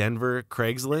in the Denver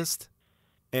Craigslist,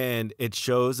 and it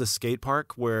shows a skate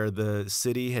park where the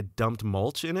city had dumped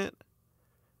mulch in it.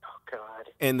 Oh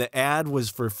God. And the ad was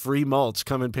for free mulch.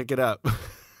 Come and pick it up.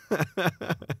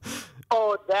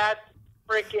 Oh, that's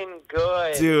freaking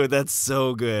good. Dude, that's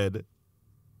so good.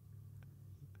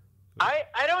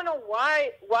 I don't know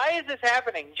why is this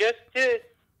happening? Just to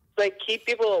like keep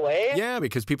people away? Yeah,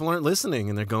 because people aren't listening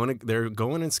and they're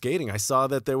going and skating. I saw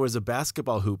that there was a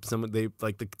basketball hoop.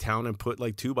 The town had put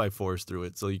like 2x4s through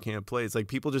it, so you can't play. It's like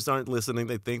people just aren't listening.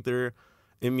 They think they're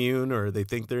immune or they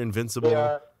think they're invincible.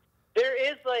 Yeah.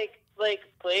 There is like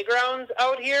playgrounds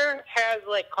out here has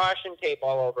like caution tape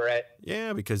all over it.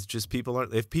 Yeah, because just people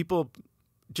aren't. If people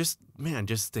just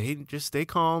stay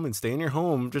calm and stay in your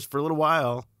home just for a little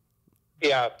while.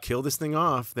 Yeah. Kill this thing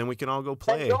off, then we can all go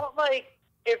play. And don't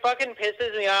it fucking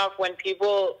pisses me off when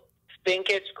people think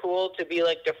it's cool to be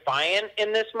like defiant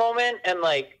in this moment and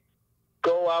like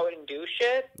go out and do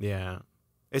shit. Yeah.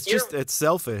 It's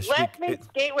selfish. Let me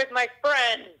skate with my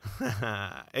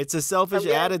friends. It's a selfish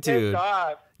attitude.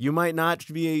 You might not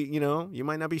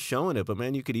be showing it, but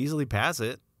man, you could easily pass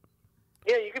it.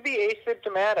 Yeah, you could be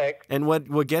asymptomatic. And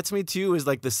what gets me too is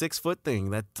like the 6-foot thing.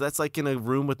 That's like in a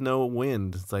room with no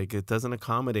wind. It's like it doesn't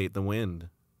accommodate the wind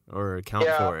or account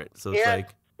for it. So it's like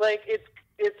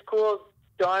it's cool.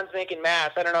 Dawn's making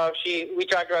math. I don't know if we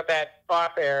talked about that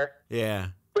off air. Yeah.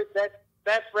 But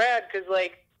that's rad because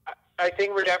like I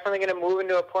think we're definitely going to move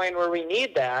into a point where we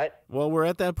need that. Well, we're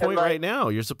at that point right now.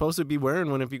 You're supposed to be wearing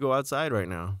one if you go outside right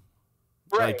now.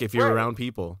 Right. Like if you're around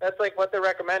people. That's like what they're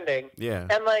recommending. Yeah.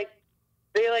 And like.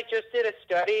 They just did a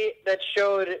study that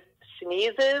showed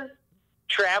sneezes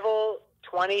travel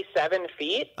 27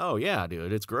 feet. Oh yeah,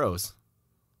 dude, it's gross.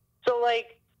 So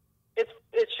it's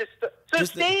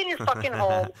just stay in your fucking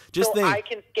home I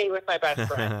can skate with my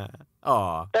best friend.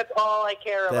 Aw. That's all I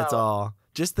care about. That's all.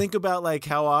 Just think about like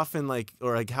how often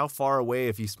or how far away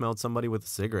if you smelled somebody with a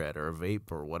cigarette or a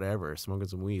vape or whatever, smoking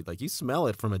some weed, like you smell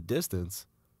it from a distance.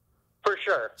 For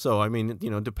sure. So I mean,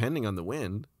 depending on the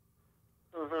wind.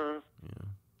 Mm-hmm. Yeah.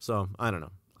 So I don't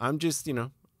know. I'm just,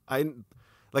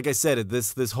 like I said,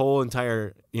 this whole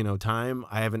entire, time,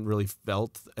 I haven't really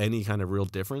felt any kind of real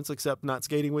difference except not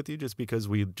skating with you just because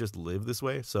we just live this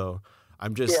way. So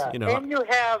I'm just, and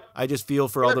I just feel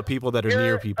for all the people that are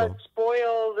near people. You're a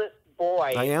spoiled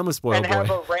boy. I am a spoiled boy. And have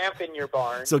a ramp in your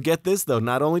barn. So get this though.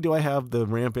 Not only do I have the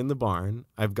ramp in the barn,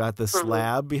 I've got the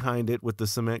slab behind it with the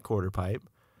cement quarter pipe,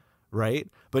 right?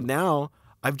 But now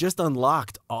I've just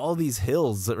unlocked all these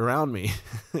hills around me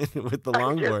with the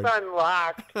longboard. Just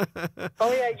unlocked.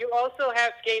 Oh yeah, you also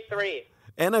have Skate 3.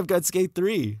 And I've got Skate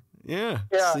 3. Yeah.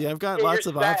 See, I've got lots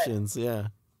of options. Yeah.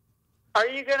 Are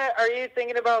you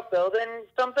thinking about building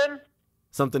something?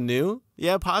 Something new?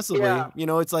 Yeah, possibly. Yeah.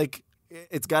 It's like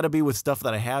it's got to be with stuff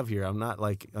that I have here. I'm not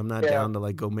down to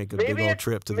like go make a big old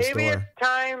trip to the store. Maybe it's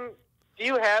time. Do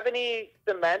you have any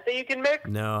cement that you can mix?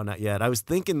 No, not yet. I was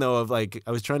thinking though of I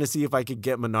was trying to see if I could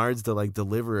get Menards to like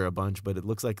deliver a bunch, but it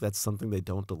looks like that's something they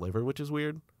don't deliver, which is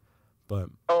weird. But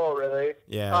oh, really?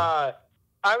 Yeah.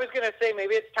 I was gonna say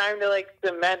maybe it's time to like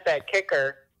cement that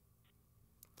kicker.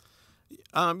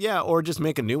 Yeah, or just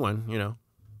make a new one.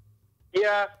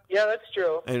 Yeah, that's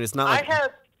true. And it's not.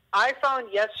 I found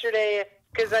yesterday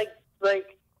because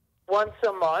like once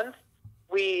a month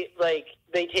we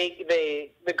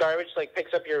the garbage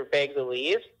picks up your bags of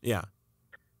leaves. Yeah.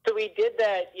 So we did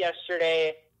that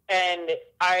yesterday, and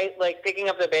I, like, picking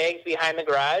up the bags behind the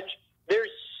garage, there's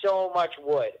so much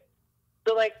wood.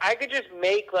 So, like, I could just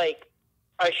make, like,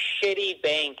 a shitty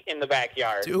bank in the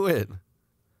backyard. Do it.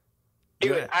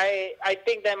 Dude, I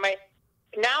think that might...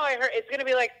 Now I heard it's going to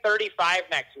be, like, 35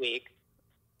 next week.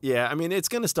 Yeah, I mean, it's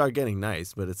going to start getting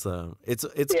nice, but it's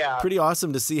pretty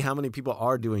awesome to see how many people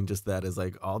are doing just that, is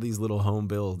like all these little home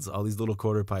builds, all these little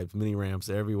quarter pipes, mini ramps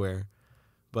everywhere.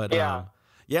 But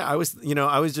I was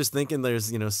just thinking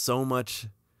there's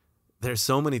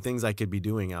so many things I could be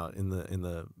doing out in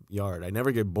the yard. I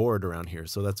never get bored around here,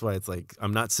 so that's why it's like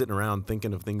I'm not sitting around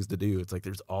thinking of things to do. It's like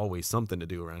there's always something to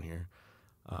do around here.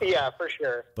 Yeah, for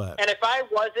sure. And if I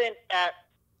wasn't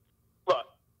look,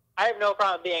 I have no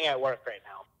problem being at work right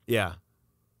now. Yeah.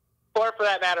 Or for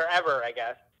that matter, ever, I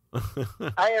guess.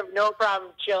 I have no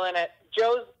problem chilling at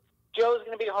Joe's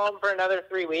going to be home for another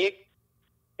 3 weeks.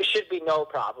 It should be no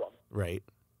problem. Right.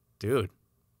 Dude.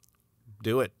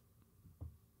 Do it.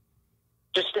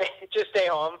 Just stay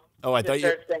home. Oh, I thought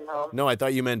you staying home. No, I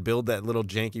thought you meant build that little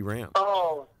janky ramp.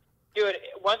 Oh, dude,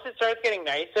 once it starts getting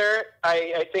nicer,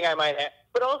 I think I might have.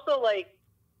 But also, like,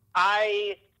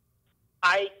 I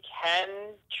can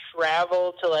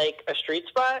travel to, like, a street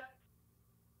spot.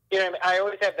 You know what I mean? I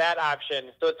always have that option,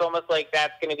 so it's almost like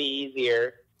that's going to be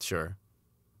easier. Sure.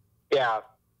 Yeah.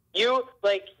 You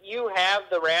have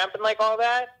the ramp and, like, all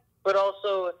that, but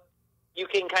also you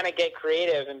can kind of get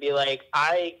creative and be like,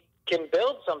 I can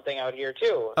build something out here,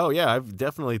 too. Oh, yeah, I've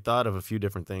definitely thought of a few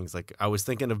different things. Like, I was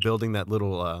thinking of building that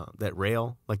little, that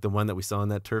rail, like the one that we saw in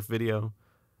that turf video.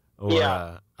 Or,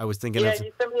 I was thinking of... Yeah,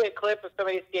 you sent me a clip of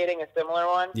somebody skating a similar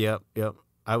one. Yep.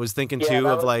 I was thinking, too,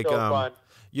 of, like, so fun.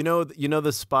 You know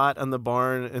the spot on the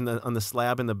barn and on the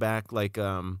slab in the back, like,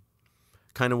 kind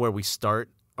of where we start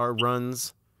our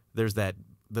runs. There's that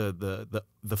the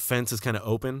fence is kind of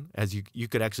open, as you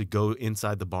could actually go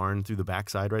inside the barn through the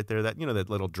backside right there. That that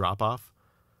little drop off.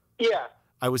 Yeah.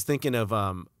 I was thinking of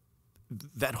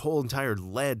that whole entire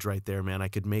ledge right there, man. I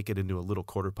could make it into a little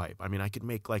quarter pipe. I mean, I could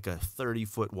make like a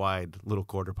 30-foot wide little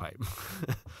quarter pipe.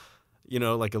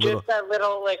 Like a just little. That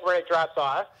little, like, where it drops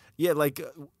off. Yeah, like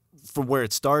from where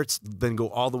it starts, then go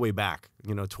all the way back.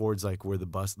 Towards like where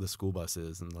the school bus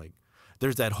is, and like.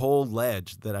 There's that whole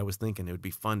ledge that I was thinking it would be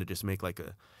fun to just make like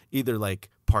either like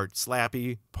part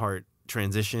slappy, part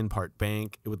transition, part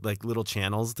bank, with like little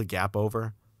channels to gap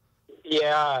over.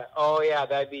 Yeah. Oh yeah,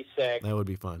 that'd be sick. That would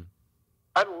be fun.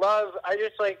 I'm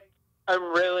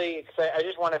really excited. I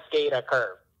just want to skate a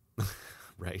curve.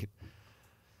 Right.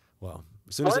 Well,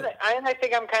 as soon as I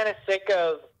think I'm kind of sick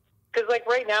of, because like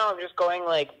right now I'm just going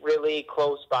like really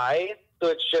close by, so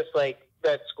it's just like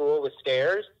that school with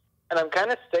stairs. And I'm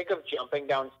kind of sick of jumping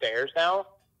downstairs now.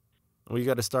 Well, you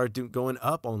got to start going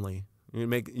up only. You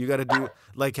got to do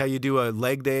like how you do a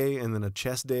leg day and then a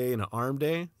chest day and an arm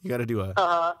day. You got to do a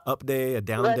up day, a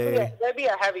down day. That'd be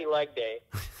a heavy leg day.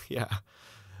 Yeah.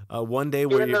 One day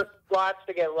where you're the squats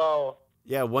to get low.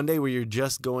 Yeah, one day where you're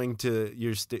just going to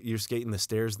you're skating the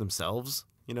stairs themselves.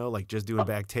 Like just doing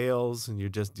back tails, and you're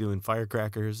just doing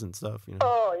firecrackers and stuff.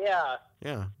 Oh yeah.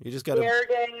 Yeah, you just got to. Stair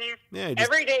day. Yeah.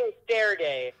 Every day is stair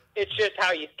day. It's just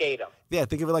how you skate them. Yeah,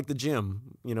 think of it like the gym.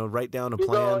 Write down a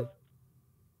plan.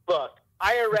 Look,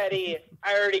 I already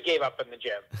gave up in the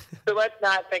gym, so let's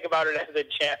not think about it as a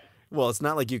gym. Well, it's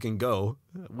not like you can go.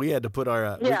 We had to put our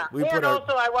also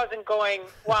I wasn't going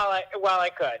while I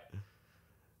could.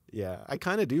 Yeah, I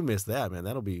kind of do miss that, man.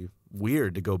 That'll be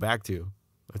weird to go back to.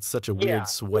 It's such a weird,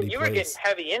 sweaty place. You were getting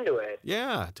heavy into it.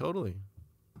 Yeah, totally.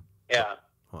 Yeah.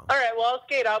 Well. All right, well, I'll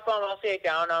skate up them. I'll skate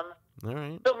down them. All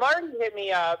right. So Martin hit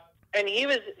me up, and he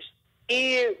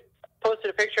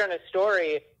posted a picture on his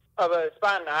story of a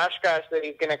spot in Oshkosh that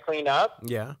he's going to clean up.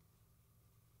 Yeah.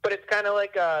 But it's kind of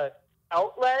like a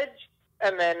out ledge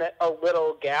and then a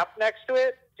little gap next to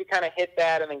it. So you kind of hit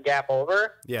that and then gap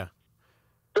over. Yeah.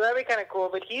 So that'd be kind of cool.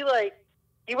 But he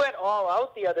went all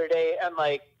out the other day and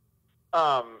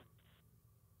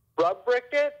rub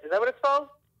bricked it. Is that what it's called?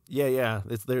 Yeah.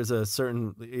 There's a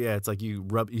certain it's like you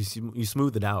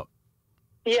smooth it out.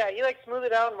 Yeah, he smoothed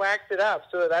it out and waxed it up.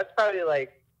 So that's probably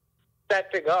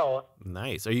set to go.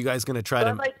 Nice. Are you guys gonna try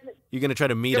to? You gonna try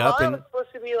to meet up? And was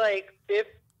supposed to be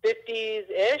 50s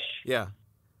ish. Yeah.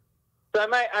 So I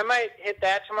might hit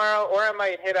that tomorrow, or I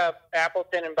might hit up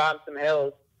Appleton and bomb some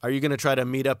hills. Are you gonna try to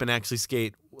meet up and actually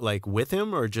skate with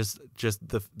him, or just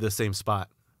the same spot?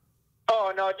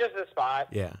 Oh no, just the spot.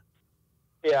 Yeah.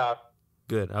 Yeah.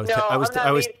 Good. I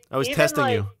was testing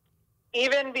you.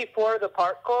 Even before the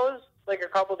park closed, a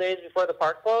couple days before the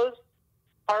park closed,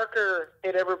 Parker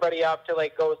hit everybody up to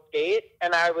go skate,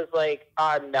 and I was like,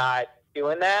 I'm not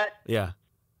doing that. Yeah.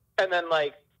 And then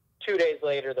 2 days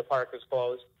later, the park was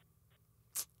closed.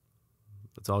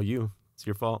 That's all you. It's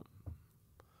your fault.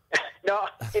 No,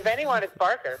 if anyone, it's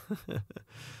Parker.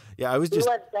 Yeah, I was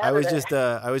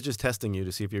just testing you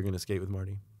to see if you're going to skate with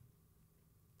Marty.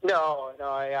 No,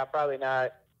 yeah, probably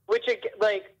not. Which,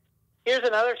 like, here's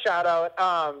another shout out.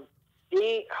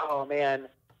 He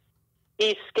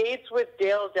skates with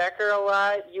Dale Decker a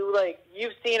lot.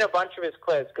 You've seen a bunch of his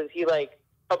clips because he, like,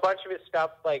 a bunch of his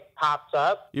stuff, like, pops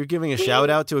up. You're giving a shout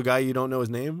out to a guy you don't know his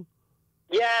name?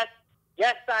 Yes,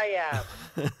 I am.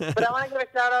 But I want to give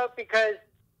a shout out because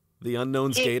the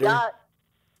unknown skater? He got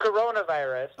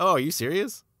coronavirus. Oh, are you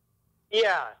serious?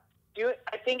 Yeah.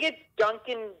 I think it's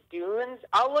Duncan Dunes.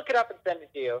 I'll look it up and send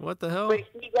it to you. What the hell? But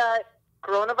he got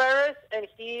coronavirus, and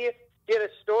he did a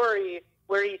story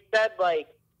where he said, like,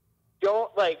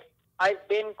 I've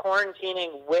been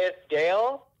quarantining with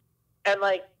Dale, and,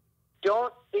 like,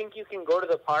 don't think you can go to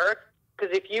the park,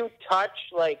 because if you touch,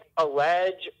 like, a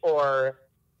ledge or,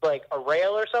 like, a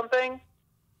rail or something,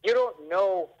 you don't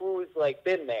know who's, like,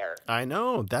 been there. I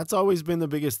know. That's always been the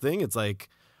biggest thing. It's like,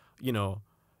 you know,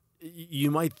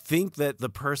 you might think that the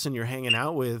person you're hanging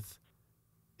out with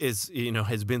is, you know,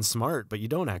 has been smart, but you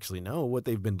don't actually know what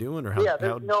they've been doing or how.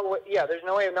 There's no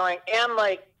way of knowing. And,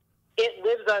 like, it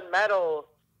lives on metal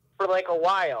for, like, a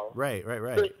while. Right.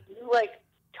 So if you, like,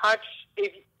 touch,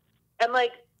 and,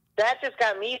 like, that just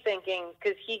got me thinking,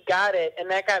 because he got it, and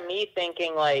that got me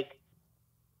thinking, like,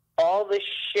 all the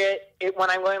shit,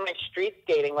 when I'm going, like, street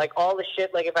skating, like, all the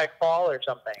shit, like, if I fall or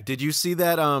something. Did you see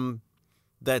that,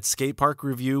 that skate park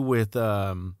review with,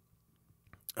 oh,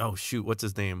 shoot, what's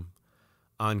his name?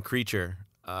 On Creature.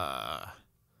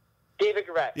 David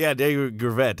Gravett. Yeah, David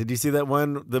Gravett. Did you see that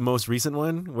one, the most recent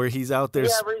one, where he's out there?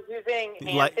 Yeah, where he's using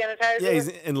hand sanitizer. Yeah, he's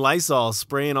in Lysol,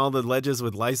 spraying all the ledges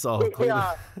with Lysol.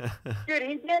 Yeah. Dude,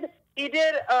 he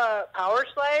did a power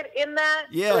slide in that.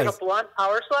 Yes. Like a blunt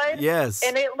power slide. Yes.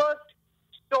 And it looked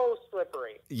so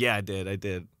slippery. Yeah, I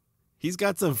did. He's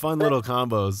got some fun little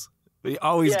combos. But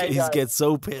he gets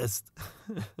so pissed.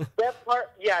 That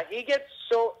part, yeah, he gets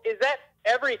so. Is that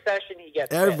every session he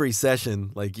gets? Every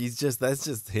session, like that's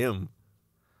just him.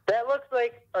 That looks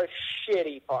like a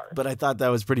shitty part. But I thought that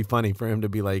was pretty funny for him to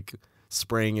be like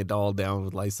spraying it all down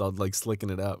with Lysol, like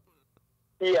slicking it up.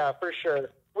 Yeah, for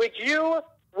sure. Would you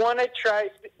want to try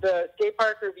the skate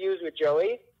park reviews with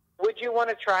Joey? Would you want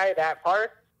to try that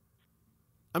park?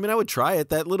 I mean, I would try it.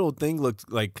 That little thing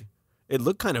looked like. It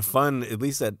looked kind of fun, at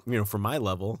least at, you know, for my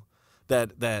level.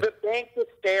 The bank with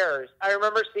stairs. I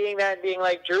remember seeing that and being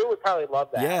like, Drew would probably love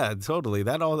that. Yeah, totally.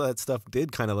 All that stuff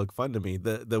did kind of look fun to me.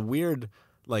 The weird,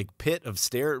 like, pit of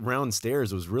round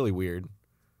stairs was really weird.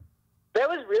 That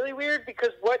was really weird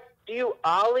because what do you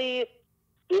ollie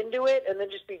into it and then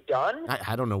just be done?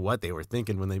 I don't know what they were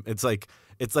thinking when they. It's like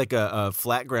a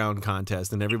flat ground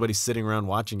contest and everybody's sitting around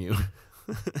watching you.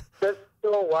 That's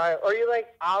so wild. Or you like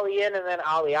ollie in and then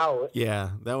ollie out.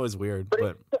 Yeah, that was weird.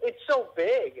 But it's so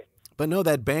big. But no,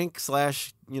 that bank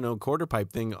 / quarter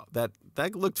pipe thing, that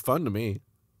looked fun to me.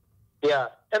 Yeah,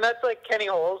 and that's like Kenny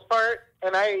Hole's part.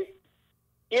 And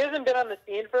he hasn't been on the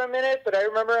scene for a minute, but I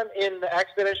remember him in the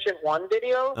Expedition 1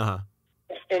 video. Uh-huh.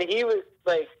 And he was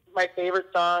like my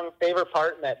favorite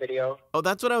part in that video. Oh,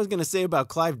 that's what I was going to say about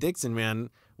Clive Dixon,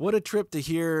 man. What a trip to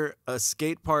hear a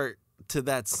skate part to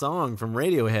that song from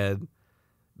Radiohead.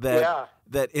 That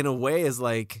in a way is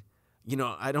like, you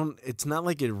know, it's not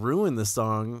like it ruined the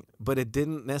song, but it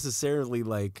didn't necessarily,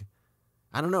 like,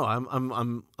 I don't know.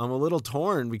 I'm a little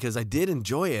torn because I did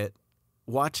enjoy it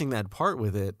watching that part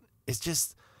with it. It's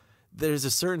just, there's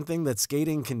a certain thing that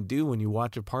skating can do when you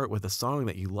watch a part with a song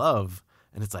that you love.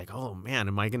 And it's like, oh man,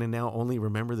 am I going to now only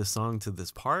remember the song to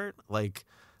this part? Like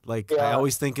I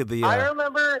always think of the, I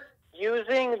remember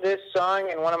using this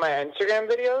song in one of my Instagram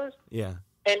videos. Yeah.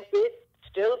 And it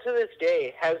still to this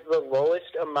day has the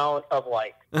lowest amount of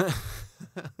likes.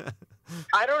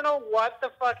 I don't know what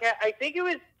the fuck. I think it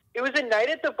was a night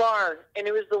at the barn, and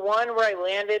it was the one where I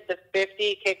landed the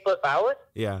 50 kickflip out.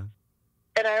 Yeah.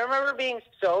 And I remember being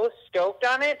so stoked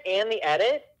on it and the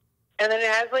edit, and then it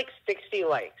has like 60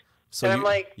 likes. So and I'm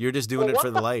like, you're just doing it for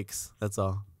the likes. That's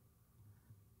all.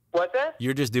 What's that?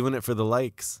 You're just doing it for the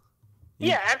likes.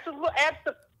 Yeah, absolutely.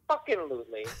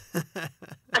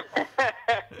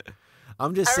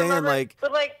 I'm just saying, like,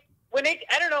 but like when it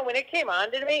came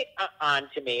on to me,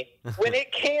 when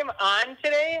it came on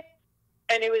today,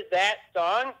 and it was that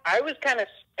song, I was kind of,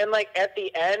 and like at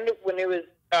the end when it was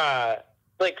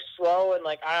like slow and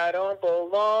like I don't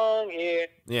belong here,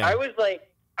 yeah, I was like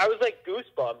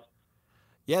goosebumps.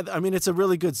 Yeah, I mean, it's a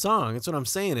really good song. That's what I'm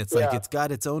saying. It's like it's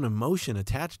got its own emotion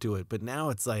attached to it, but now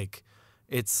it's like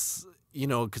it's you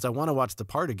know, because I want to watch the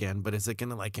part again, but is it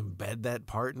gonna like embed that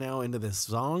part now into this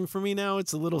song for me now? I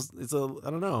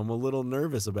don't know. I'm a little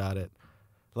nervous about it.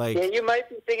 Like, yeah, you might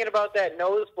be thinking about that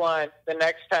nose blunt the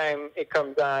next time it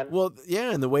comes on. well,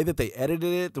 yeah, and the way that they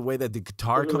edited it, the way that the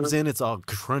guitar comes in, it's all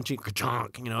crunchy,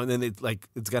 ka-chonk, you know, and then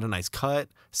it's got a nice cut.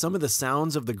 Some of the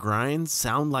sounds of the grinds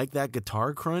sound like that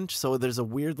guitar crunch, so there's a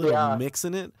weird little mix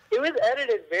in it. It was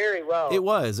edited very well. It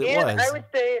was. I would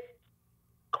say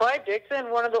Clive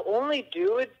Dixon, one of the only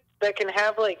dudes that can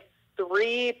have like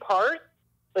 3 parts,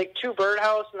 like 2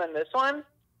 Birdhouse and then this one.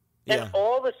 And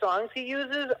all the songs he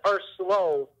uses are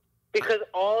slow because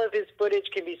all of his footage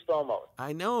can be slow-mo.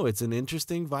 I know. It's an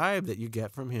interesting vibe that you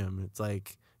get from him. It's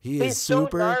like he's is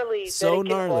super gnarly so that it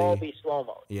gnarly. Can all be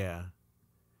slow-mo. Yeah.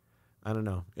 I don't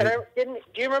know. And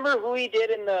do you remember who he did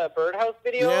in the Birdhouse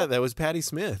video? Yeah, that was Patti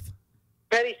Smith.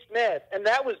 Patti Smith, and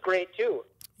that was great too.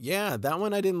 Yeah, that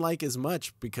one I didn't like as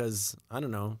much because, I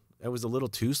don't know, it was a little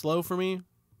too slow for me,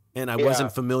 and I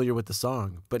wasn't familiar with the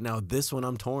song. But now this one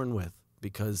I'm torn with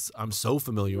because I'm so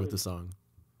familiar with the song.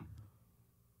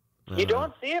 You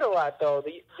don't see it a lot, though.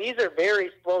 These are very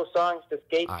slow songs to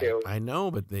skate to. I know,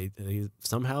 but they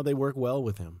somehow they work well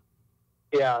with him.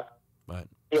 Yeah. But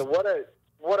yeah, what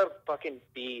a fucking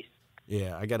beast.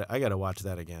 Yeah, I gotta watch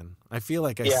that again. I feel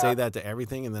like I say that to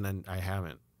everything, and then I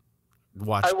haven't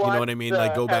watched. You know what I mean?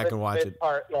 Like go back and watch Smith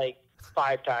part like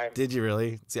 5 times. Did you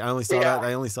really? See, I only saw that.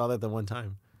 I only saw that the one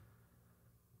time.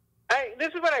 This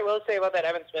is what I will say about that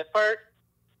Evan Smith part.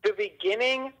 The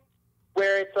beginning,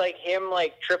 where it's like him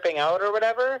like tripping out or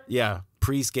whatever. Yeah,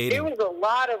 pre-skating. It was a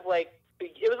lot of like.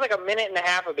 It was like a minute and a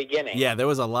half of beginning. Yeah, there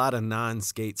was a lot of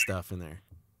non-skate stuff in there.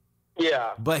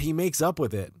 Yeah. But he makes up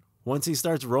with it. Once he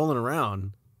starts rolling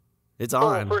around, it's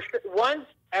on. For sure. Once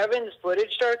Evan's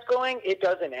footage starts going, it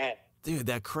doesn't end. Dude,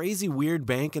 that crazy weird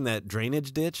bank in that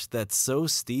drainage ditch that's so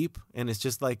steep, and it's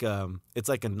just like it's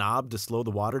like a knob to slow the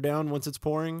water down once it's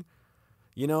pouring.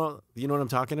 You know what I'm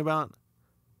talking about?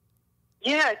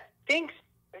 Yeah, I think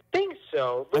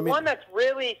so. The one that's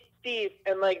really steep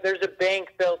and like there's a bank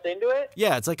built into it.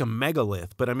 Yeah, it's like a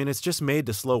megalith, but I mean it's just made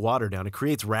to slow water down. It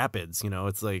creates rapids, you know.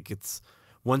 It's like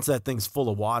once that thing's full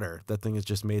of water, that thing is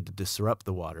just made to disrupt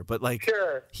the water. But like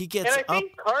he gets and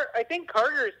I think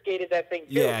Carter skated that thing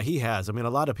too. Yeah, he has. I mean,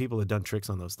 a lot of people have done tricks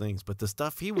on those things, but the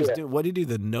stuff he was doing, what did he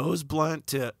do? The nose blunt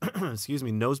to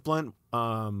nose blunt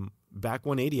back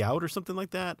 180 out or something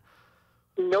like that.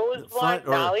 Nose blunt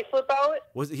nollie flip out?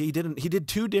 He did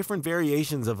 2 different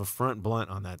variations of a front blunt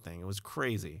on that thing. It was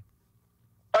crazy.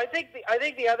 I think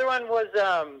the other one was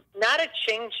not a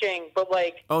ching ching, but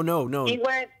like no. He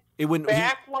went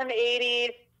back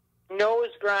 180 nose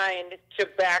grind to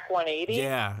back 180.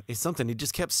 Yeah, it's something. He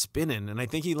just kept spinning, and I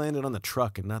think he landed on the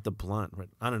truck and not the blunt. But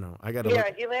I don't know. I got to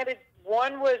look. He landed.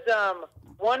 One was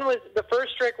the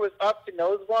first trick was up to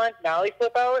nose blunt nollie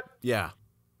flip out. Yeah.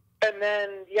 And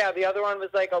then, the other one was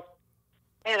like I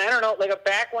don't know, like a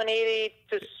back 180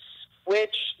 to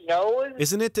switch nose.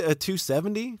 Isn't it a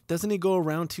 270? Doesn't he go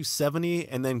around 270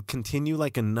 and then continue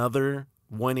like another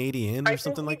 180 in or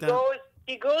something like that?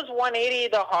 He goes 180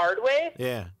 the hard way.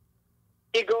 Yeah.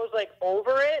 He goes like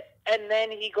over it, and then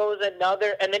he goes like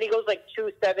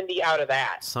 270 out of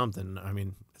that. Something. I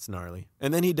mean, it's gnarly.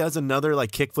 And then he does another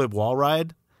like kickflip wall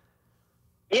ride.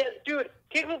 Yeah, dude,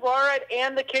 kickflip wall ride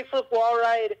and the kickflip wall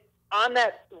ride on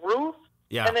that roof.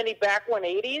 Yeah. And then he back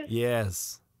 180s.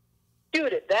 Yes.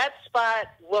 Dude, that spot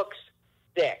looks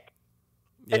sick.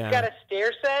 Yeah. It's got a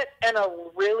stair set and a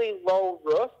really low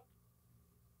roof.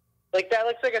 Like, that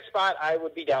looks like a spot I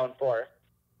would be down for.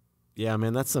 Yeah,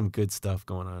 man, that's some good stuff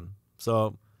going on.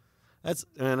 So, that's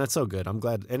so good. I'm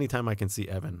glad anytime I can see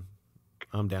Evan,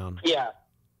 I'm down. Yeah,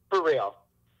 for real.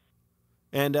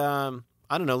 And, I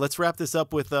don't know, let's wrap this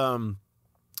up with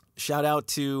shout out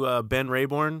to Ben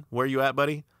Raybourn. Where you at,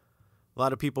 buddy? A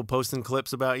lot of people posting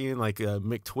clips about you, and like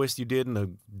McTwist you did in a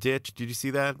ditch. Did you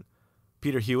see that?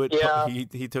 Peter Hewitt,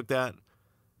 he took that.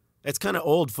 It's kind of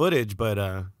old footage, but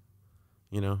I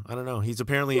don't know. He's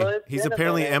apparently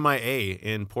MIA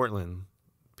in Portland.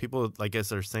 People, I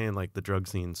guess, are saying like the drug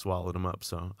scene swallowed him up.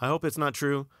 So I hope it's not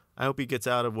true. I hope he gets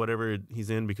out of whatever he's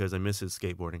in because I miss his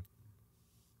skateboarding.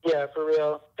 Yeah, for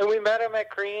real. And we met him at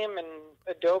Cream, and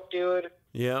a dope dude.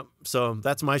 Yeah. So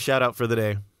that's my shout out for the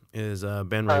day. Is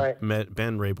Ben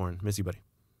Raybourn. Miss you, buddy.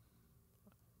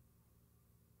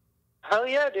 Hell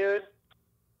yeah, dude.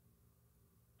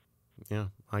 Yeah,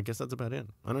 I guess that's about it.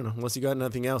 I don't know. Unless you got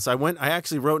nothing else. I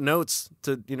actually wrote notes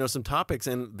to, some topics,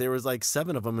 and there was like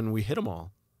 7 of them, and we hit them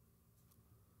all.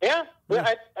 Yeah.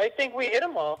 I think we hit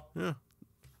them all. Yeah.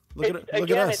 Look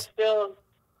at us. It's still,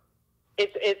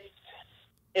 it's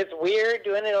It's weird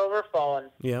doing it over phone.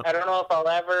 Yeah. I don't know if I'll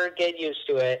ever get used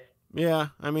to it. Yeah,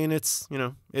 I mean, it's,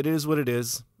 it is what it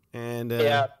is. And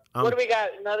Yeah. What do we got?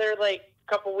 Another,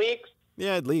 couple weeks?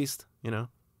 Yeah, at least,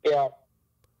 Yeah.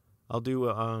 I'll do,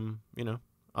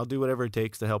 I'll do whatever it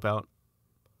takes to help out.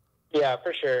 Yeah,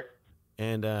 for sure.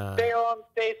 And stay home,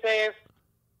 stay safe.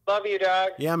 Love you,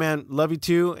 dog. Yeah, man. Love you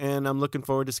too, and I'm looking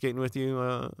forward to skating with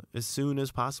you as soon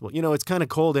as possible. It's kind of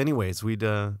cold anyways.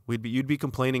 You'd be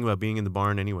complaining about being in the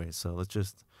barn anyways. So let's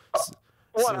just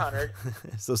 100.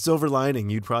 So silver lining,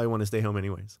 you'd probably want to stay home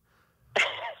anyways.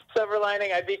 Silver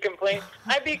lining, I'd be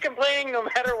complaining no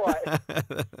matter what.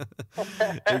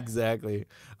 Exactly.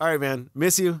 All right, man.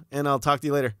 Miss you, and I'll talk to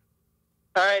you later.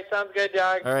 All right, sounds good,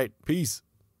 dog. All right, peace.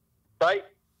 Bye.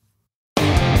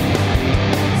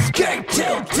 Skate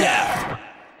till death!